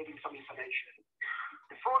by giving some information.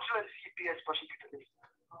 The fraudulent CPS prosecutor is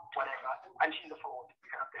whatever, and she's a fraud.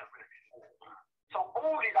 So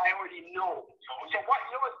all this I already know. So what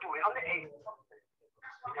you're doing on the 8th,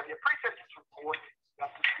 you have your pre-sentence report, you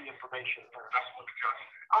have to see information first. That's what the judge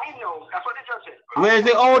said. I know, that's what the judge said. Where's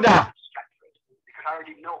the order? Because I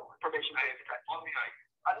already know probation is on the 8th.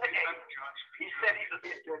 On the 8th, he said it will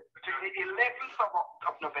be to the 11th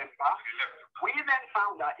of November. We then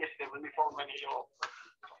found out yesterday when we found many of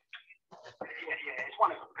yeah, it's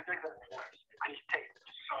one of them, and it's taped.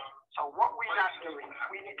 So what we're not doing,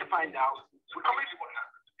 we need to find out. We're coming to what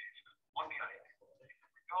happens is on the 8th,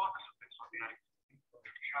 regardless of this on the 8th,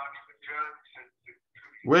 the judge adjourns.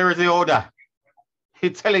 Where is the order?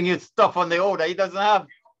 He's telling you stuff on the order he doesn't have.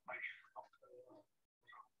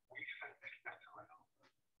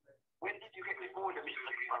 When did you get the order,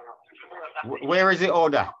 Mr. Where is the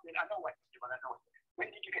order? I know what you do, I know. When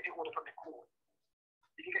did you get the order from the court?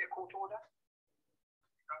 Did you get a court order?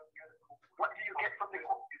 What do you get from the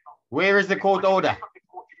court? Where is the court order?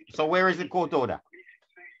 So where is the court order?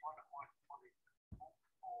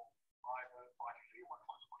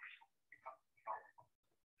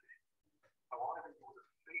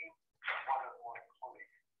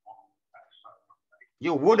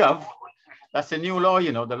 You would have. That's a new law,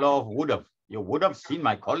 you know, the law of would have. You would have seen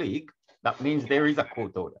my colleague. That means there is a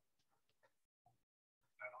court order.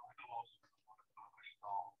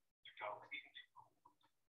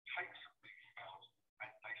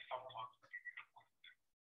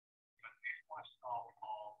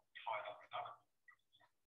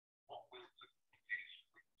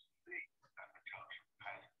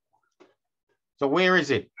 So where is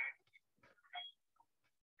it?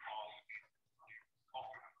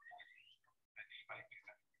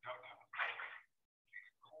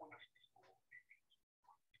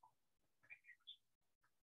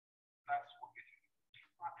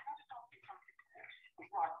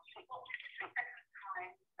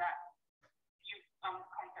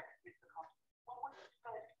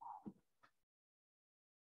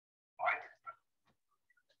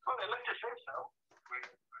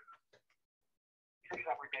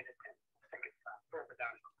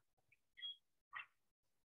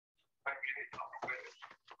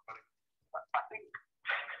 I think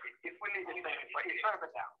if we need to say it, but it's further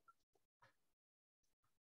down.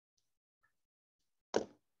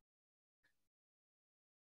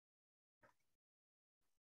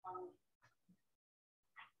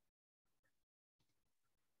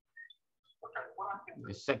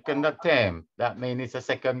 The second attempt, that means it's a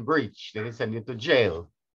second breach. They send you to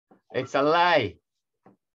jail. It's a lie.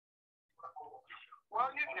 Well,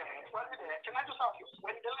 you're there. Can I just ask you,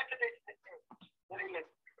 when the letter dated, I didn't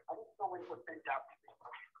know when it was sent out.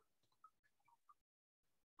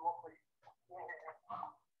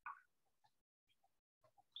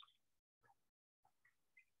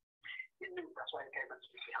 That's why I came and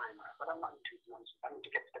speak behind her, but I'm not too honest. I need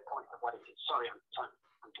to get to the point of what it is. Sorry, I'm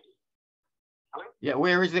Hello? Yeah,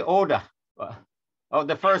 where is the order? Oh,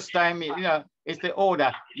 the first time, you know, it's the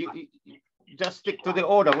order. You just stick to the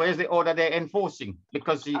order. Where's the order they're enforcing?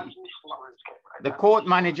 Because the court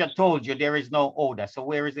manager told you there is no order. So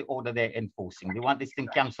where is the order they're enforcing? They want this thing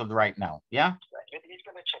cancelled right now. Yeah? He's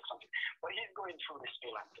going to check something. But he's going through this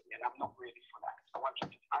bill, Anthony, and I'm not ready for that.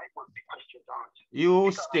 I want the questions answered.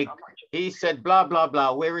 You stick. He said, blah, blah,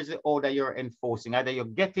 blah. Where is the order you're enforcing? Either you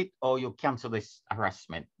get it or you cancel this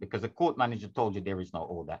harassment because the court manager told you there is no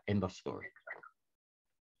order. End of story.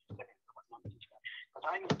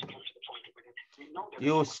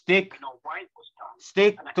 You stick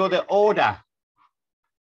to the order.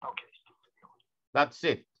 That's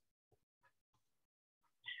it.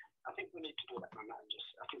 I think we need to do that, my man.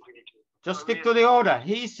 I think we need to. Just stick to the order.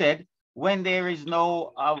 He said, when there is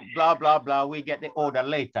no blah, blah, blah, we get the order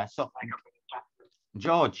later. So,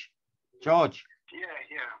 George,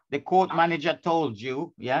 the court manager told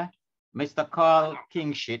you, yeah, Mr. Carl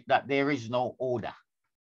Kingshitt, that there is no order.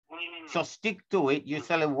 So stick to it. You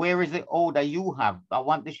tell him, where is the order you have? I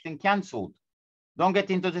want this thing cancelled. Don't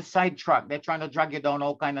get into the sidetrack. They're trying to drag you down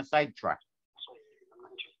all kind of sidetrack.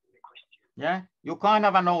 Yeah, you can't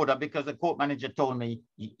have an order because the court manager told me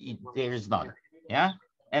there is none. Yeah,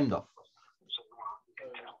 end of.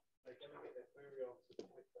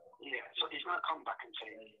 Yeah, so he's not come back and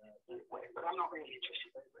say, but I'm not really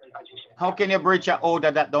interested. How can you breach an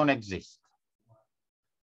order that don't exist?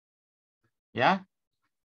 Yeah.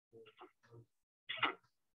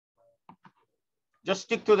 Just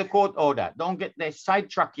stick to the court order. Don't get the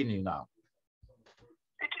sidetracking you now.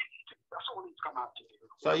 That's all he's come out to do.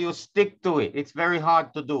 So you stick to it. It's very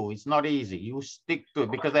hard to do. It's not easy. You stick to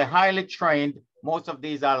it because they're highly trained. Most of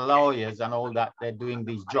these are lawyers and all that. They're doing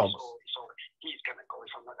these jobs. He's gonna go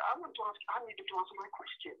if I'm like, I want to ask. I need to answer my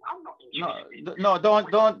question. I'm not interested.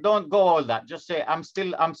 No, don't go all that. Just say I'm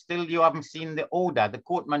still. You haven't seen the order. The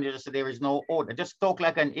court manager said there is no order. Just talk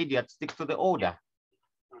like an idiot. Stick to the order.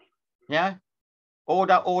 Yeah.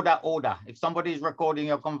 Order. If somebody is recording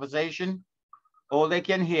your conversation, all they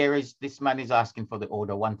can hear is this man is asking for the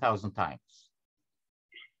order 1,000 times.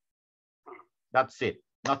 That's it.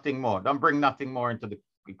 Nothing more. Don't bring nothing more into the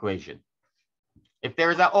equation. If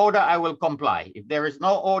there is an order, I will comply. If there is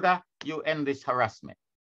no order, you end this harassment.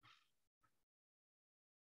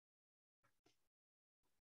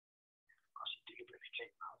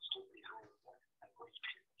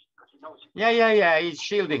 Yeah. He's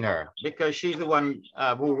shielding her because she's the one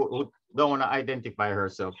who don't want to identify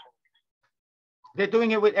herself. They're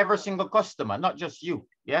doing it with every single customer, not just you.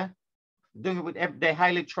 Yeah, doing it with they're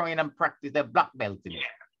highly trained and practice. They're black belt in it.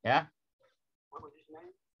 Yeah. What was his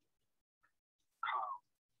name?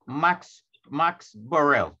 Max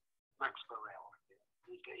Burrell. Max Burrell.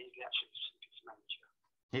 He's the actual manager.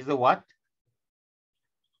 He's the what?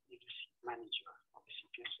 He's the manager of the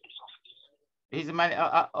CPS office. He's the man.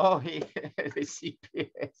 The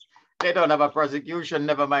CPS. They don't have a prosecution.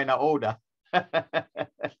 Never mind an order.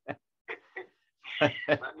 I know.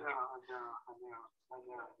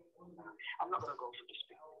 I'm not going to go for this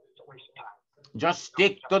thing. It's a waste of time. Just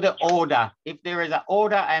stick to the order. If there is an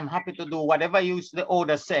order, I'm happy to do whatever the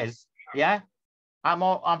order says. Yeah,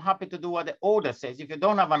 I'm happy to do what the order says. If you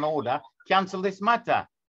don't have an order, cancel this matter.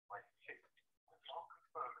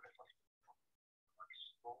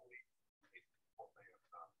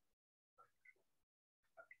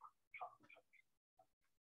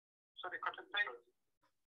 So they cut and paste.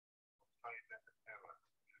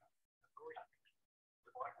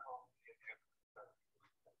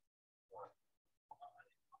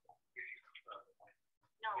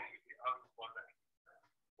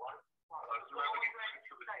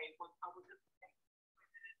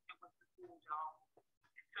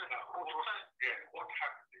 What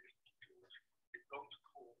happened is it got to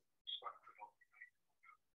call Stratford on the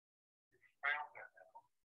found that out.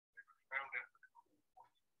 They found out that the call was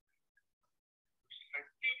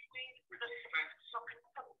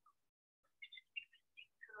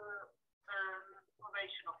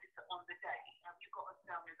probation officer on the day. Have you got us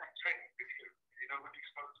down with that? You know when you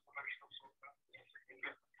spoke to the probation officer?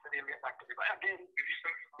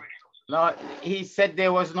 No, he said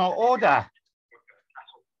there was no order.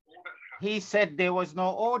 He said there was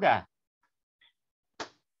no order.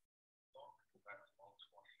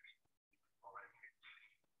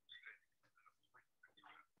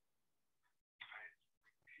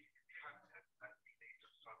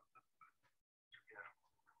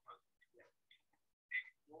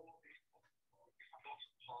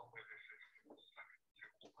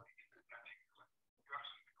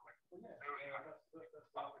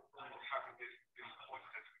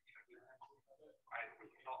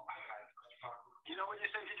 You know when you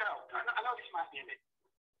sent it out? I know this might be a bit.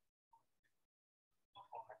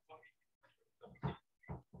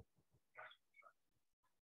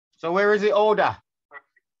 So where is the order?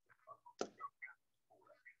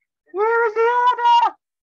 Where is the order?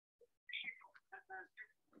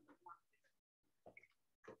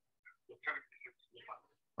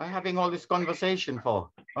 Why having all this conversation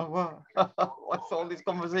for? Oh, well, what's all this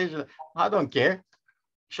conversation? I don't care.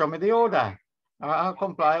 Show me the order. I'll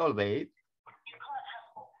comply, I'll obey it.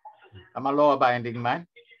 I'm a law-abiding man.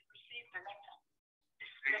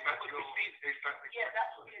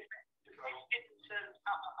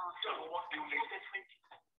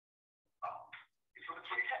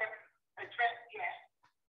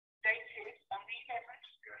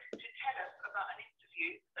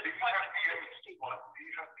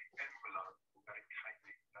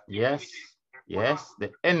 Yes, yes,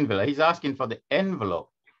 the envelope. He's asking for the envelope.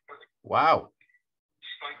 Wow.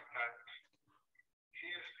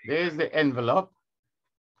 There's the envelope.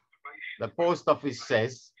 The post office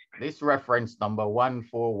says this reference number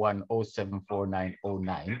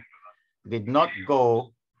 141074909 did not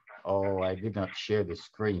go. Oh, I did not share the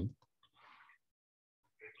screen.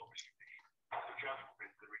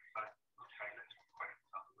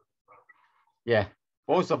 Yeah,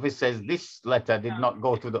 post office says this letter did not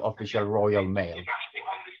go to the official Royal Mail.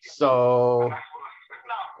 So,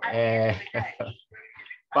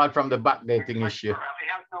 apart from the backdating issue.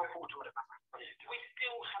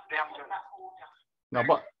 No,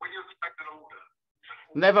 but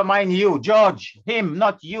never mind you, George, him,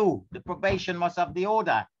 not you. The probation must have the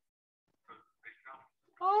order.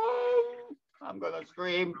 Oh, I'm gonna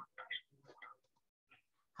scream.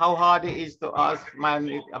 How hard it is to ask, man,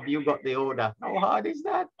 have you got the order? How hard is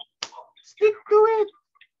that? Stick to it.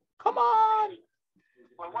 Come on.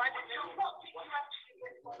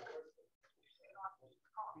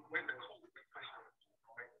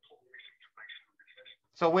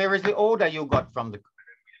 So where is the order you got from the?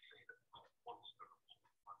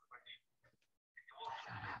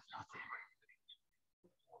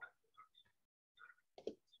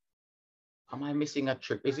 Am I missing a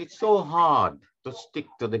trick? Is it so hard to stick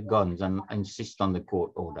to the guns and insist on the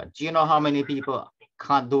court order? Do you know how many people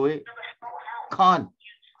can't do it? Can't.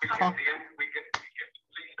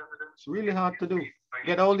 It's really hard to do.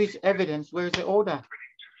 Get all this evidence. Where's the order?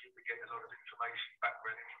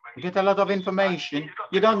 Get a lot of information.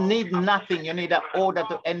 You don't need nothing. You need an order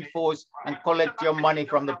to enforce and collect your money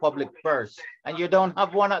from the public purse. And you don't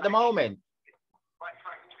have one at the moment.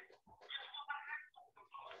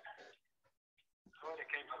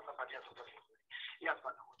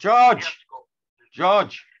 George,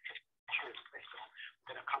 George,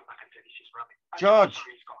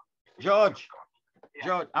 George,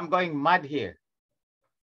 I'm going mad here.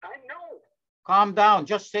 I know. Calm down.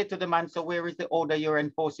 Just say to the man, so where is the order you're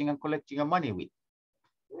enforcing and collecting your money with?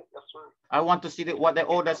 That's right. I want to see what the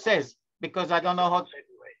order says, because I don't know how.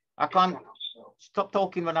 I can't stop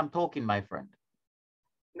talking when I'm talking, my friend.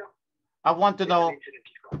 No, I want to know.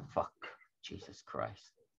 Fuck, Jesus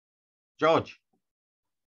Christ. George,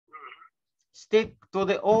 stick to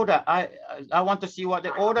the order. I want to see what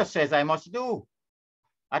the order says I must do.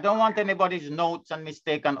 I don't want anybody's notes and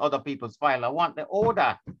mistake on other people's file. I want the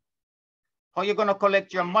order. How are you going to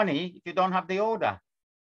collect your money if you don't have the order?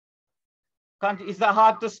 Is that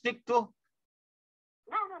hard to stick to? No,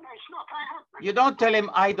 it's not. You don't tell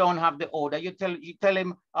him I don't have the order. You tell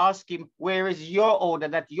him, ask him, where is your order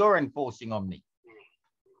that you're enforcing on me?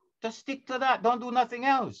 Just stick to that. Don't do nothing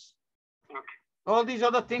else. Okay. All these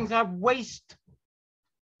other things are waste.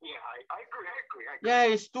 Yeah, I agree. Yeah,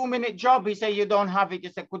 it's 2-minute job. He say you don't have it.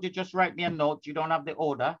 You say, could you just write me a note? You don't have the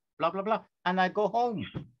order, blah, blah, blah. And I go home.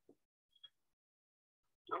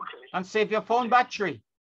 Okay. And save your phone battery.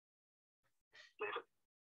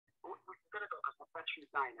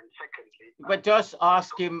 But just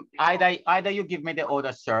ask him, either you give me the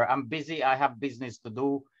order, sir. I'm busy. I have business to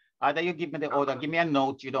do. Either you give me the order, give me a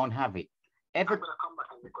note. You don't have it. I'm going to come back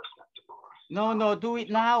and request that No, tomorrow. no, do it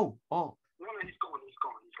now. Oh. No, he's gone. He's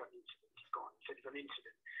got an incident. He's gone. He said it's an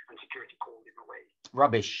incident and security called him away.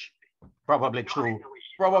 Rubbish. Probably true.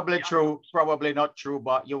 Probably true. Probably not true,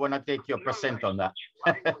 but you want to take your percent on that.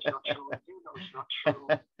 I know it's not true. You know it's not true.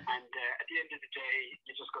 And at the end of the day,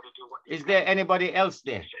 you just got to do what. Is there anybody else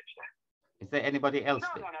there? Is there anybody else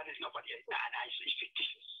there? No, there's nobody. No, it's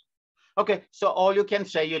fictitious. Okay, so all you can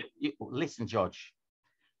say, you listen, George.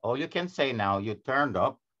 All you can say now, you turned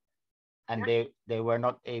up, and they were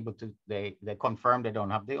not able to. They confirmed they don't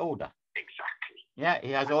have the order. Exactly. Yeah,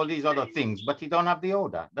 he has all these other things, but he don't have the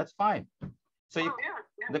order. That's fine. So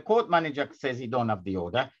the court manager says he don't have the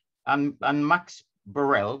order, and Max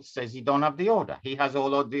Burrell says he don't have the order. He has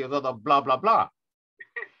all of the other blah blah blah.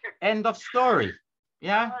 End of story.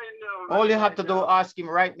 Yeah. All you have to do, ask him,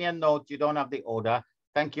 write me a note. You don't have the order.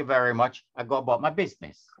 Thank you very much. I go about my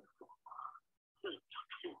business.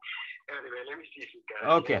 Anyway, let me see if you can.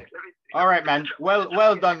 Okay. All right, man.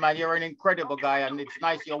 Well done, man. You're an incredible guy, and it's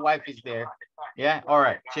nice your wife is there. Yeah. All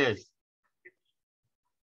right. Cheers.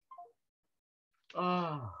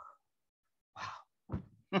 Oh.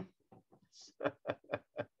 Wow.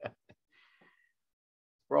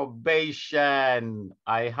 Probation.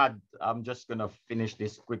 I'm just gonna finish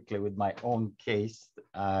this quickly with my own case.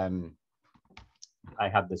 I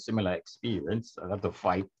had the similar experience. I had to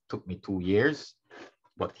fight. Took me 2 years.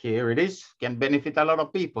 But here it is, can benefit a lot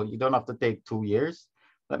of people. You don't have to take 2 years.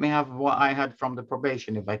 Let me have what I had from the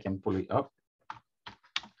probation, if I can pull it up.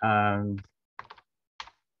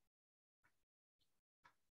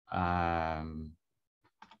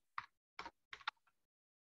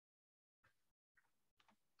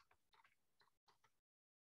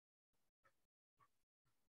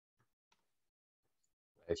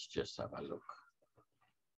 Let's just have a look.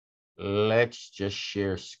 Let's just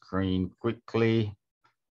share screen quickly.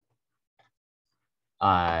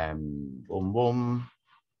 Boom, boom.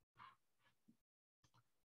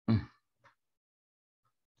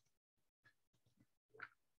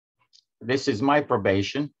 This is my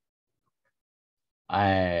probation.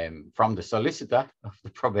 I'm from the solicitor of the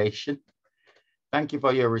probation. Thank you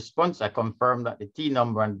for your response. I confirm that the T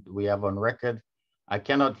number we have on record. I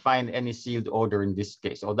cannot find any sealed order in this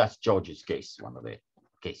case. Oh, that's George's case, one of the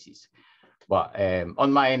cases. But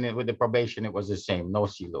on mine with the probation, it was the same. No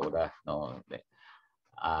sealed order. No.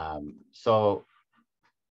 So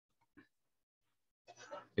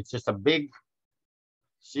it's just a big,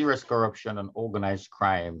 serious corruption and organized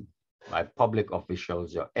crime by public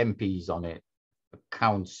officials, your MPs on it, the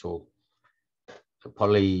council, the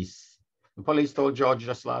police. The police told George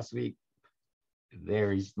just last week,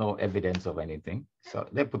 there is no evidence of anything. So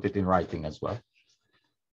they put it in writing as well.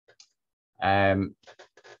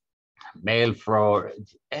 Mail fraud,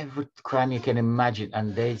 every crime you can imagine.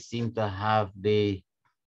 And they seem to have the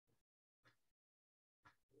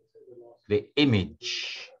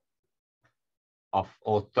image of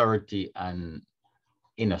authority and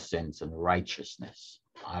innocence and righteousness.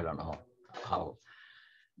 I don't know how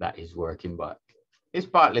that is working, but it's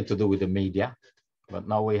partly to do with the media. But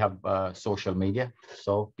now we have social media,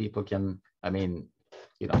 so people can, I mean,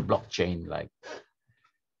 you know, blockchain like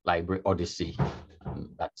Library Odyssey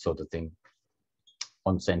and that sort of thing,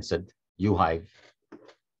 uncensored, UHive.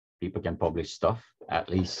 People can publish stuff, at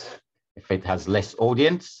least if it has less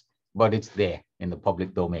audience, but it's there in the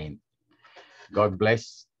public domain. God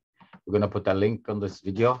bless. We're going to put a link on this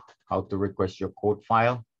video, how to request your court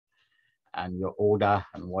file and your order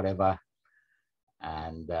and whatever,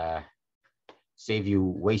 and save you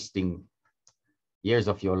wasting years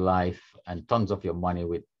of your life and tons of your money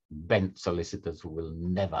with bent solicitors who will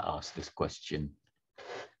never ask this question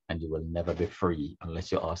and you will never be free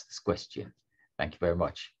unless you ask this question. Thank you very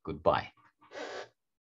much. Goodbye.